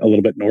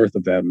little bit north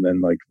of them,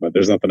 then but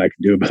there's nothing I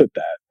can do about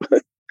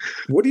that.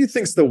 What do you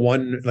think's the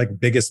one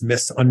biggest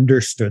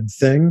misunderstood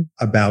thing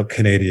about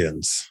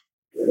Canadians?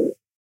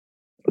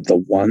 The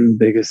one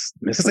biggest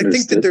misunderstood, because I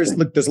think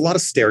that there's a lot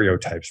of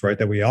stereotypes, right?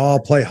 That we all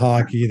play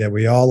hockey, that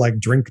we all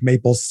drink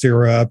maple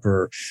syrup,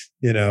 or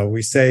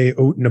we say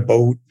oat in a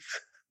boat.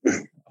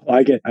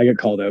 I get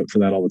called out for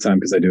that all the time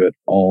because I do it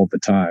all the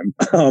time.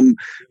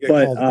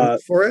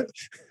 For it,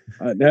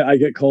 I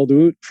get called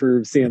out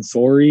for saying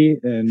sorry,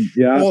 and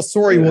yeah. Well,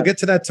 sorry, we'll get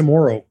to that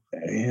tomorrow.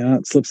 Yeah,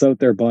 it slips out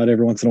there, bud,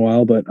 every once in a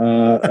while. But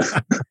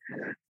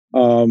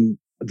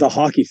the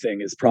hockey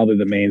thing is probably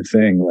the main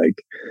thing.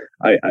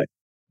 I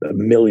a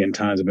million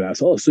times I've been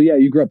asked, "Oh, so yeah,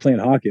 you grew up playing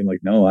hockey?" I'm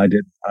no, I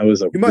didn't.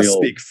 You must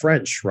speak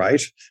French,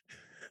 right?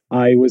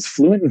 I was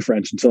fluent in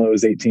French until I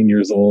was 18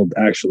 years old,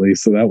 actually.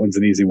 So that one's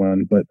an easy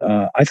one. But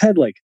I've had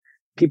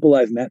people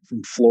I've met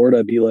from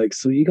Florida be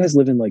so you guys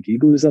live in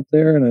igloos up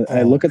there? And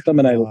I look at them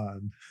and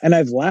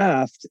I've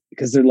laughed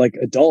because they're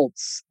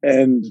adults,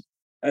 and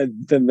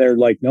then they're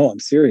no, I'm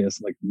serious.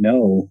 I'm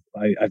no,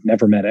 I've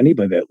never met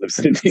anybody that lives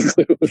in an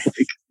igloo.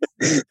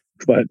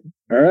 But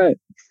all right.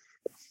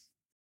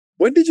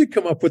 When did you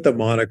come up with the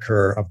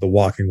moniker of the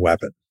walking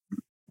weapon?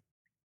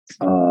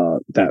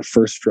 That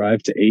first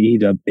drive to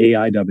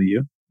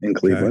AIW in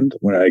Cleveland,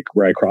 where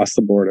I crossed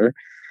the border.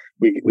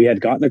 We had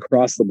gotten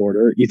across the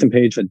border. Ethan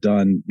Page had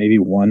done maybe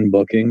one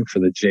booking for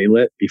the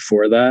J-Lit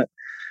before that.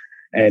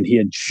 And he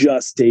had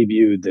just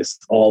debuted this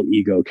all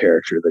ego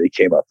character that he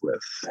came up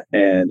with.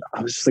 And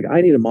I was just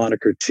I need a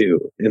moniker too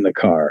in the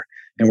car.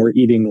 And we're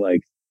eating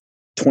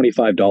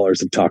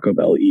 $25 of Taco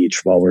Bell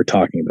each while we're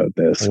talking about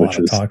this, which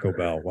is Taco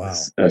Bell. Wow.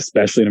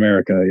 Especially in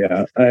America.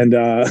 Yeah. And,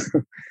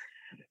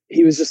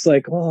 he was just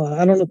well,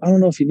 I don't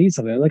know if you need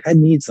something. I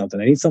need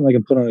something. I need something I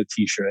can put on a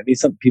t-shirt. I need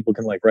something people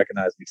can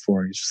recognize me for.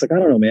 And he's just I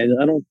don't know, man.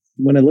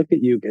 When I look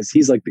at you, because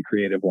he's the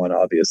creative one,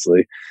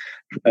 obviously,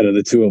 out of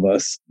the two of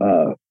us,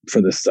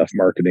 for this stuff,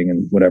 marketing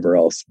and whatever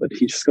else. But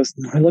he just goes,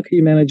 I look at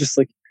you, man. I just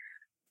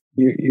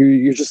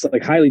you're just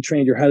highly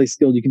trained. You're highly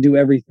skilled. You can do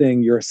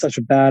everything. You're such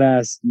a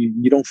badass.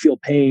 You don't feel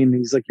pain.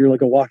 He's you're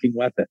a walking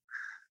weapon.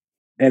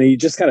 And he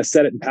just kind of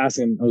said it in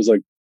passing. I was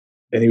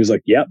and he was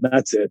yep,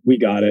 that's it. We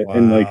got it. Wow.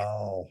 And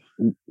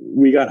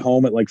we got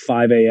home at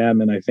 5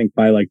 a.m. And I think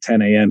by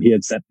 10 a.m. he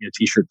had sent me a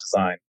t-shirt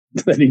design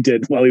that he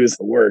did while he was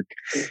at work.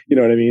 You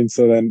know what I mean?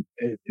 So then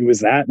it was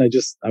that. And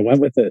I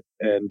went with it.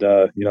 And,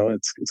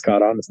 it's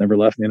caught on. It's never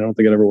left me. And I don't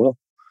think it ever will.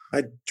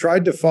 I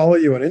tried to follow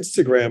you on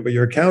Instagram, but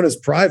your account is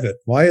private.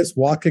 Why is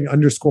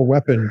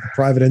walking_weapon a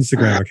private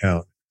Instagram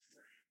account?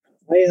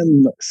 I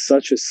am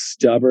such a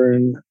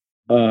stubborn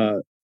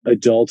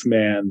adult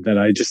man that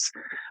I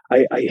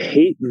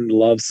hate and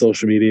love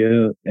social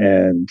media,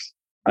 and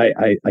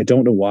I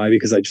don't know why,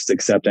 because I just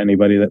accept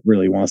anybody that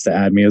really wants to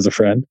add me as a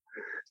friend.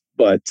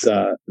 But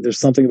there's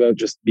something about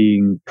just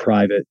being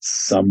private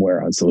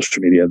somewhere on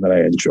social media that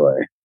I enjoy.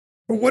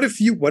 But what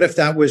if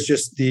that was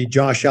just the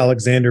Josh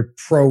Alexander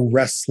pro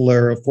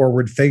wrestler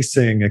forward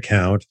facing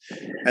account,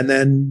 and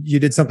then you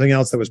did something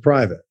else that was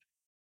private?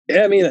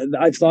 Yeah, I mean,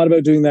 I've thought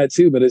about doing that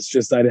too, but it's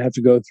just I'd have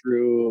to go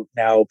through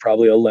now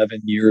probably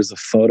 11 years of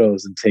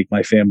photos and take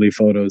my family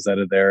photos out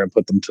of there and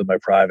put them to my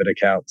private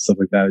account, stuff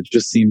like that. It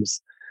just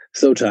seems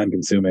so time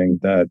consuming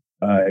that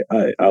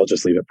I'll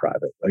just leave it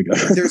private. Like,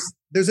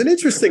 there's an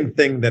interesting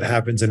thing that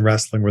happens in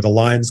wrestling where the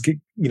lines,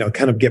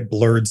 kind of get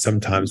blurred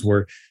sometimes,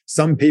 where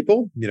some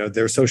people,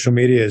 their social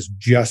media is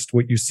just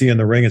what you see in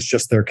the ring. It's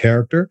just their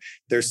character.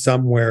 There's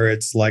some where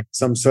it's like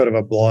some sort of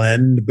a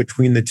blend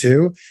between the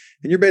two.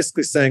 And you're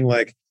basically saying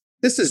like,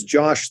 this is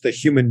Josh, the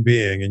human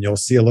being, and you'll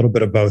see a little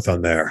bit of both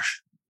on there.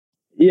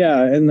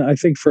 Yeah. And I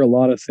think for a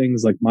lot of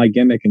things, like my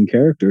gimmick and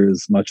character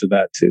is much of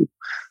that too.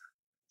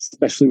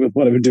 Especially with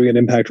what I've been doing at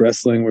Impact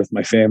Wrestling, with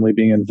my family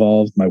being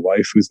involved, my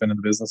wife who's been in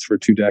the business for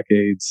 2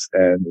 decades,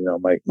 and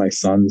my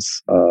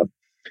sons,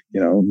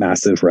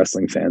 massive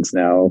wrestling fans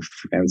now,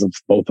 fans of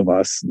both of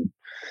us,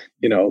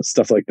 and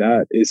stuff like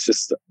that.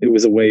 It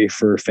was a way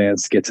for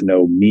fans to get to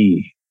know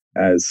me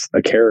as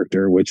a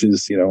character, which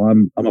is,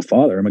 I'm a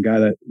father. I'm a guy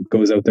that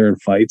goes out there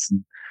and fights,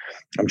 and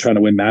I'm trying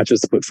to win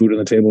matches to put food on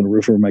the table and a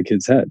roof over my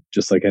kid's head,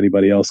 just like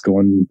anybody else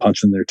going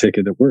punching their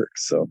ticket at work.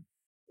 So.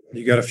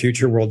 You got a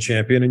future world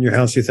champion in your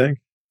house, you think?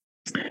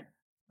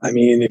 I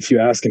mean, if you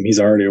ask him, he's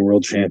already a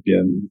world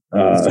champion.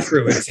 It's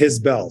true. It's his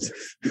belt.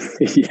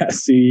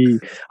 Yes.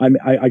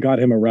 I got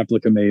him a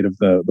replica made of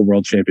the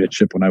world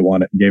championship when I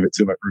won it and gave it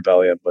to him at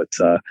Rebellion. But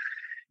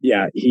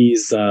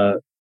he's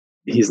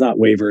not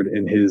wavered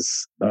in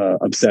his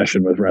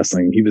obsession with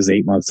wrestling. He was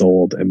 8 months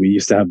old, and we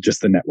used to have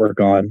just the network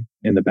on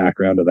in the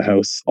background of the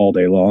house all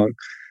day long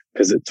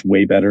because it's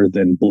way better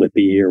than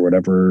Blippi or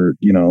whatever,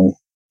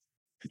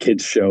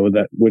 kids show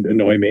that would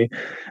annoy me.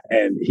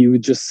 And he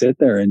would just sit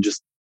there and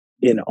just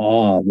in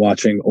awe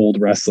watching old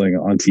wrestling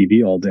on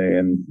TV all day.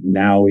 And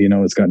now,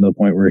 it's gotten to the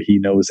point where he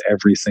knows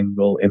every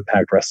single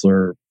Impact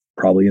wrestler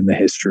probably in the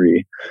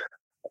history.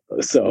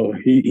 So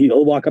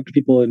he'll walk up to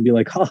people and be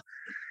like,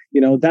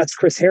 that's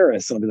Chris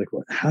Harris. And I'll be like,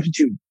 well, how did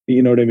you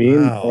know what I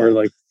mean? Wow. Or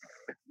like,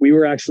 we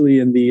were actually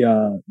in the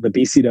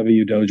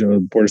BCW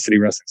dojo, Border City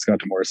Wrestling, Scott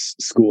Demore's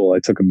school. I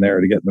took him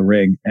there to get in the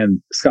ring,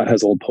 and Scott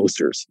has old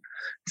posters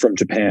from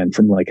Japan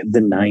from like the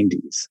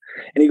 90s.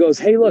 And he goes,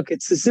 "Hey, look,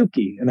 it's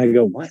Suzuki." And I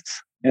go, "What?"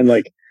 And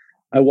like,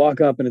 I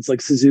walk up and it's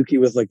like Suzuki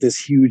with like this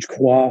huge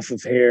coif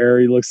of hair.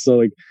 He looks so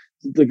like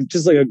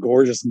just like a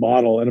gorgeous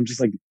model. And I'm just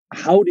like,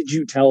 how did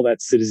you tell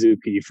that's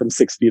Suzuki from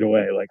 6 feet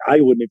away? Like, I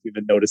wouldn't have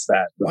even noticed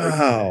that. Like,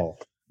 wow.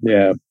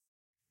 Yeah.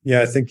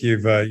 Yeah, I think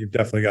you've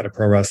definitely got a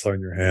pro wrestler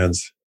in your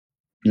hands.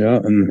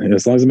 Yeah, and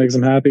as long as it makes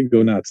them happy,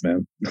 go nuts,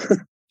 man. Do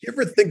you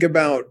ever think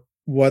about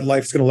what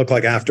life's going to look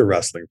like after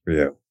wrestling for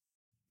you?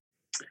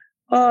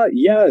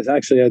 Yeah, I've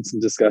actually had some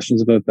discussions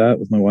about that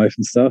with my wife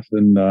and stuff.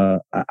 And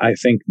I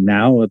think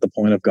now at the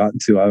point I've gotten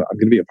to, I'm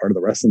going to be a part of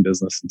the wrestling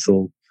business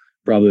until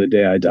probably the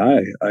day I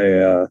die.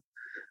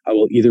 I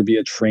will either be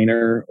a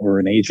trainer or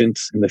an agent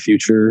in the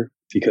future,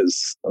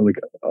 because like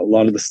a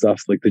lot of the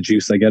stuff, like the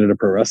juice I get out of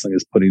pro wrestling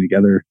is putting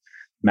together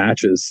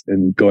matches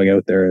and going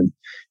out there and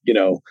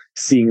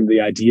seeing the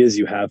ideas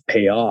you have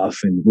pay off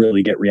and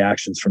really get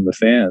reactions from the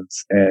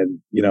fans. And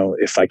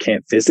if I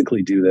can't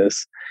physically do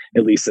this,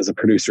 at least as a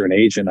producer and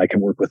agent, I can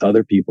work with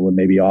other people and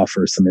maybe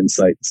offer some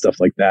insight and stuff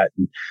like that,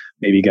 and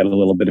maybe get a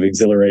little bit of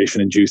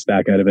exhilaration and juice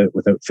back out of it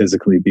without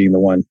physically being the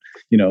one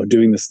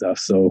doing the stuff.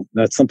 So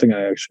that's something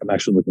I'm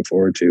actually looking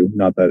forward to.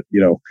 Not that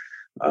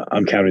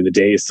I'm counting the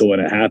days till when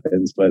it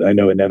happens, but I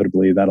know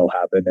inevitably that'll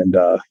happen, and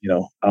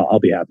I'll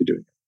be happy doing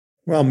it.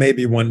 Well,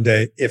 maybe one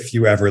day if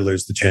you ever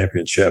lose the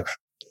championship.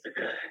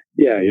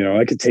 Yeah,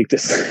 I could take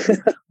this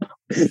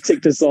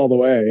take this all the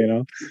way,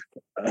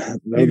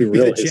 That'd be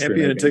real the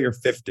champion until you're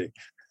 50.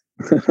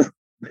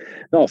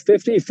 No,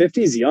 50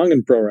 is young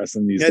in pro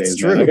wrestling these days. It's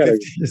true.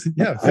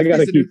 Man. I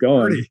gotta keep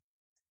going. 40.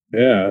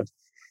 Yeah.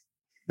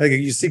 Like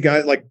you see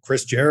guys like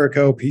Chris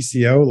Jericho,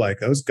 PCO,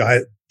 like those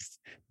guys,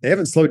 they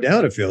haven't slowed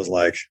down, it feels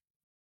like.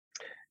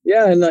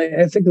 Yeah, and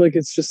I think like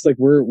it's just like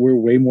we're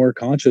way more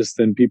conscious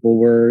than people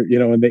were,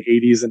 in the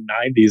 80s and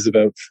 90s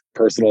about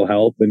personal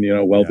health and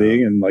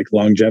well-being and like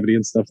longevity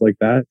and stuff like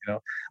that.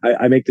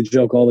 I make the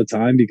joke all the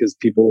time because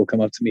people will come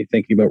up to me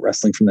thinking about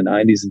wrestling from the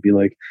 90s and be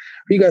like,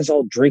 "Are you guys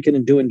all drinking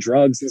and doing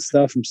drugs and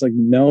stuff?" I'm just like,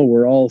 "No,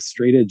 we're all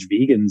straight edge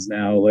vegans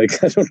now."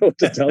 Like, I don't know what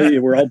to tell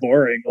you. We're all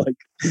boring. Like,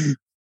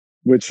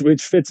 which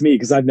fits me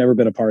because I've never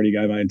been a party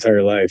guy my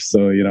entire life.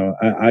 So,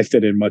 I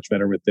fit in much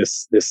better with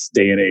this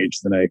day and age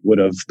than I would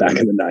have back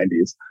in the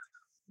 90s.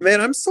 Man,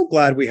 I'm so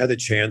glad we had the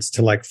chance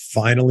to like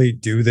finally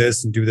do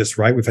this and do this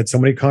right. We've had so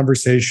many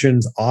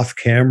conversations off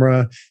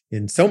camera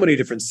in so many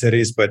different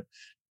cities, but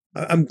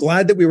I'm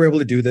glad that we were able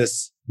to do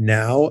this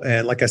now.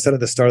 And like I said at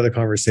the start of the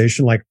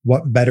conversation, like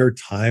what better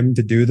time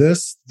to do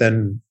this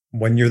than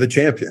when you're the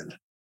champion?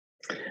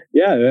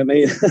 Yeah, I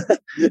mean,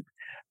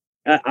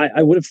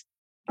 I would have.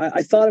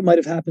 I thought it might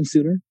have happened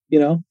sooner,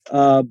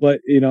 but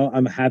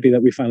I'm happy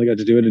that we finally got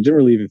to do it. It didn't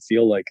really even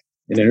feel like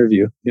an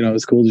interview. It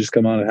was cool to just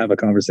come on and have a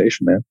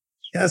conversation, man.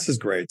 Yeah, this is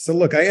great. So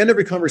look, I end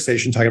every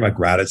conversation talking about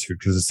gratitude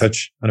because it's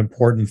such an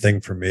important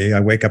thing for me. I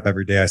wake up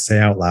every day, I say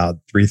out loud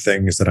 3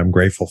 things that I'm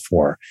grateful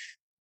for.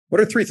 What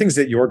are 3 things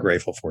that you're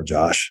grateful for,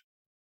 Josh?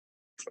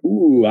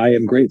 Ooh, I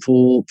am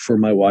grateful for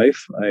my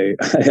wife. I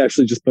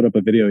actually just put up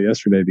a video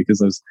yesterday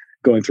because I was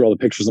going through all the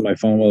pictures on my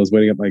phone while I was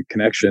waiting up my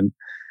connection.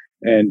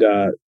 And,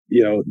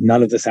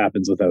 none of this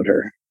happens without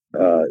her.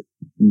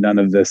 None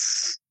of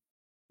this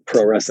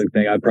pro wrestling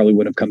thing. I probably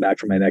wouldn't have come back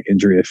from my neck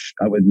injury if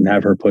I wouldn't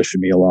have her pushing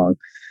me along.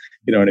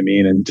 You know what I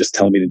mean? And just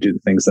telling me to do the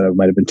things that I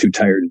might have been too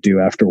tired to do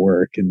after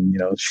work. And,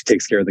 she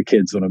takes care of the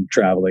kids when I'm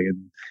traveling and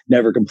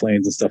never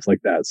complains and stuff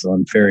like that. So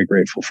I'm very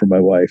grateful for my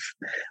wife.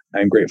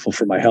 I'm grateful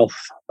for my health.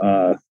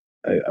 I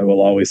will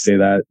always say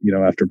that,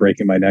 after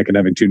breaking my neck and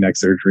having 2 neck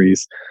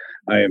surgeries,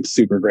 I am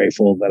super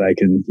grateful that I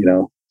can,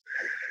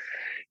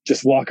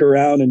 just walk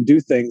around and do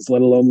things,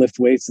 let alone lift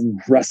weights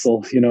and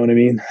wrestle. You know what I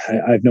mean?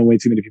 I've known way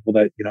too many people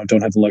that,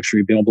 don't have the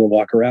luxury of being able to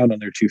walk around on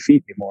their 2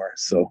 feet anymore.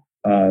 So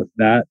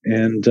that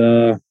and,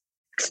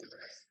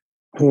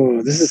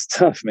 this is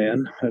tough,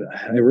 man.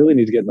 I really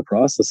need to get in the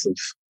process of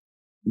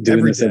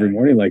doing this every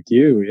morning like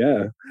you.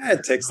 Yeah.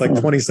 It takes like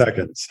 20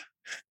 seconds.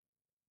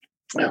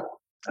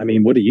 I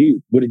mean, what did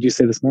you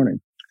say this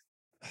morning?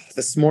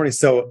 This morning,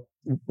 so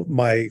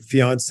my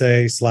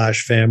fiance /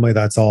 family,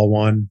 that's all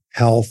one,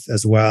 health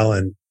as well.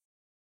 And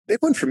big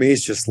one for me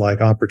is just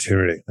like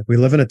opportunity. Like we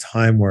live in a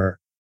time where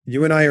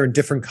you and I are in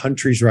different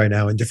countries right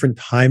now, in different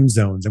time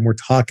zones, and we're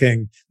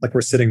talking like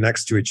we're sitting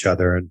next to each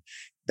other. And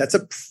that's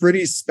a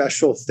pretty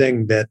special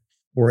thing that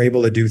we're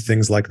able to do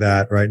things like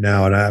that right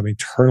now. And I'm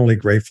eternally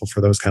grateful for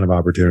those kind of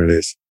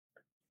opportunities.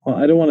 Well,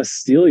 I don't want to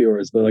steal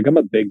yours, but like I'm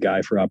a big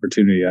guy for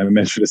opportunity. I've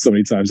mentioned it so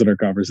many times in our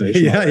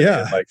conversation.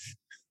 Yeah. Like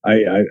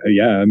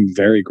I'm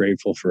very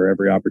grateful for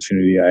every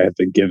opportunity I have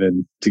been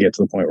given to get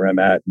to the point where I'm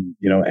at, and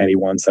any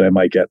ones that I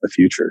might get in the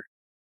future.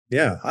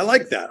 Yeah, I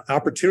like that.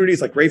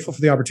 Opportunities, like grateful for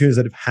the opportunities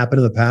that have happened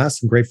in the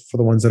past and grateful for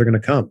the ones that are going to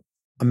come.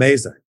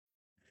 Amazing.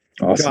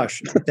 Awesome.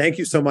 Josh, thank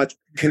you so much.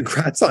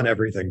 Congrats on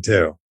everything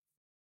too.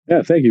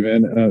 Yeah, thank you,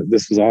 man.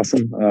 This was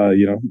awesome.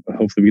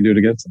 Hopefully we can do it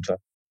again sometime.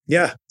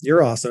 Yeah,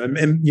 you're awesome.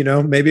 And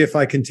maybe if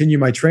I continue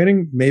my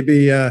training,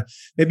 maybe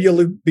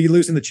you'll be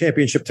losing the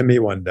championship to me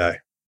one day.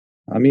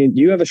 I mean,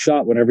 you have a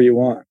shot whenever you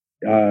want.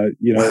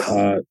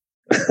 Wow.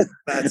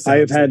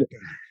 I've had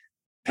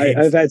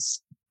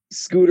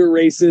scooter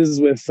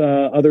races with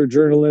other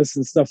journalists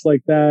and stuff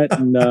like that,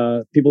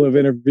 and people have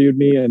interviewed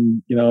me,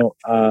 and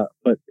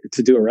but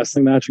to do a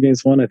wrestling match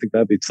against one, I think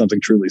that'd be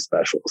something truly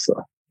special. So,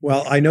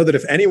 well, I know that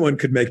if anyone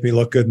could make me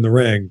look good in the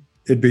ring,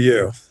 it'd be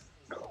you.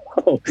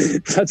 Oh,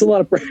 that's a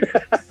lot of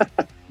pressure.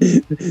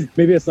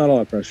 Maybe it's not a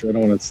lot of pressure. I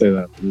don't want to say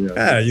that.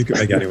 Yeah, you can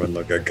make anyone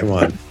look good. Come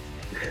on,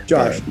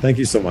 Josh. Right. Thank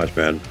you so much,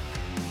 man.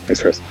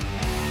 Thanks, Chris.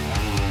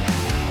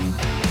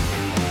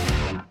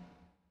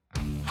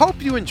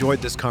 Hope you enjoyed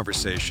this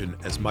conversation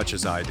as much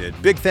as I did.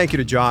 Big thank you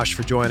to Josh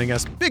for joining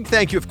us. Big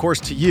thank you, of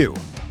course, to you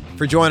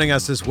for joining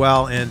us as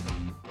well. And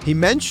he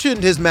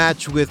mentioned his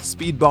match with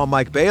Speedball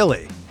Mike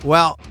Bailey.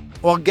 Well,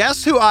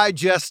 guess who I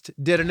just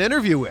did an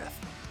interview with?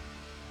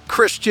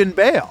 Christian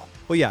Bale.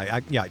 Well, yeah,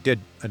 I did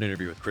an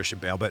interview with Christian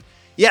Bale, but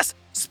yes,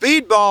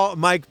 Speedball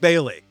Mike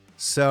Bailey.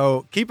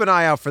 So keep an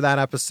eye out for that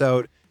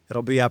episode.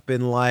 It'll be up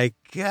in like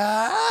 10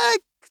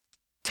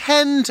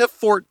 to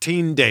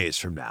 14 days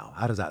from now.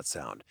 How does that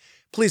sound?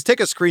 Please take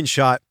a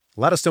screenshot.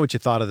 Let us know what you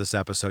thought of this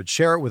episode.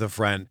 Share it with a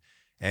friend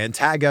and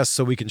tag us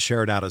so we can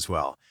share it out as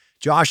well.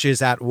 Josh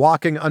is at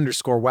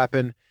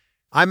walking_weapon.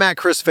 I'm at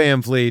Chris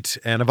Van Vliet,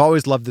 and I've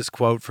always loved this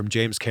quote from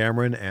James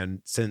Cameron.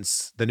 And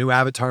since the new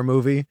Avatar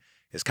movie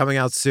is coming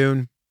out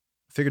soon,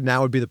 I figured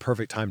now would be the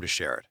perfect time to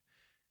share it.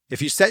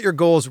 If you set your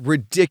goals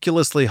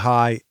ridiculously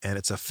high and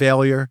it's a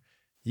failure,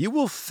 you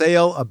will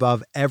fail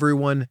above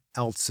everyone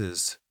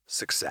else's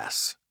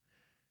success.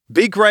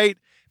 Be great.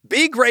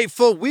 Be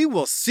grateful. We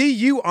will see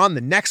you on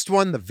the next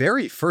one, the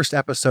very first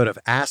episode of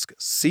Ask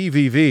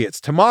CVV. It's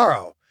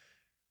tomorrow,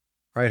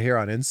 right here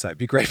on Insight.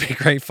 Be great, be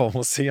grateful.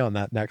 We'll see you on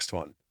that next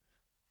one.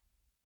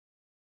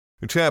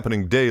 It's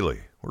happening daily.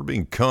 We're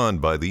being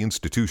conned by the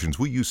institutions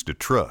we used to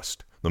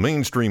trust. The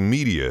mainstream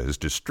media is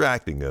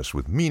distracting us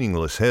with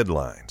meaningless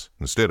headlines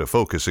instead of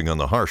focusing on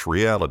the harsh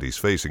realities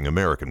facing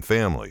American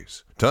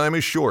families. Time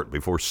is short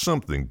before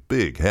something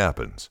big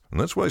happens,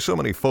 and that's why so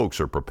many folks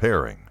are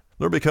preparing.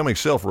 They're becoming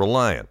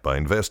self-reliant by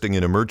investing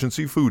in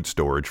emergency food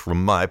storage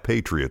from My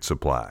Patriot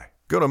Supply.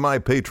 Go to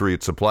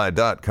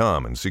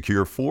MyPatriotSupply.com and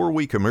secure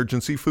 4-week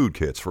emergency food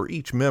kits for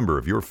each member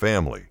of your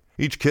family.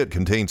 Each kit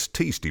contains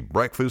tasty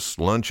breakfasts,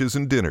 lunches,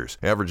 and dinners,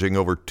 averaging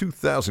over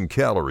 2,000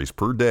 calories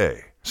per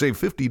day. Save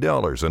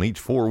 $50 on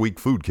each 4-week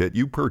food kit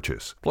you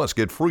purchase. Plus,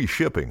 get free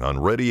shipping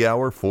on Ready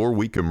Hour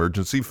 4-week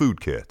emergency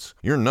food kits.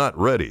 You're not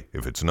ready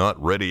if it's not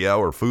Ready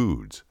Hour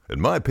Foods. At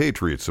My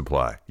Patriot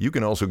Supply, you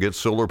can also get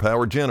solar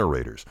power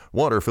generators,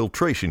 water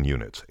filtration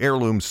units,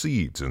 heirloom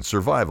seeds, and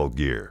survival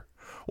gear.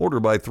 Order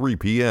by 3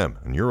 p.m.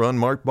 and your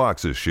unmarked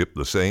boxes ship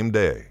the same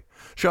day.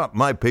 Shop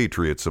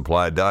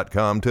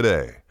MyPatriotSupply.com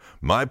today.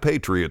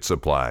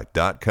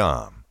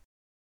 MyPatriotSupply.com.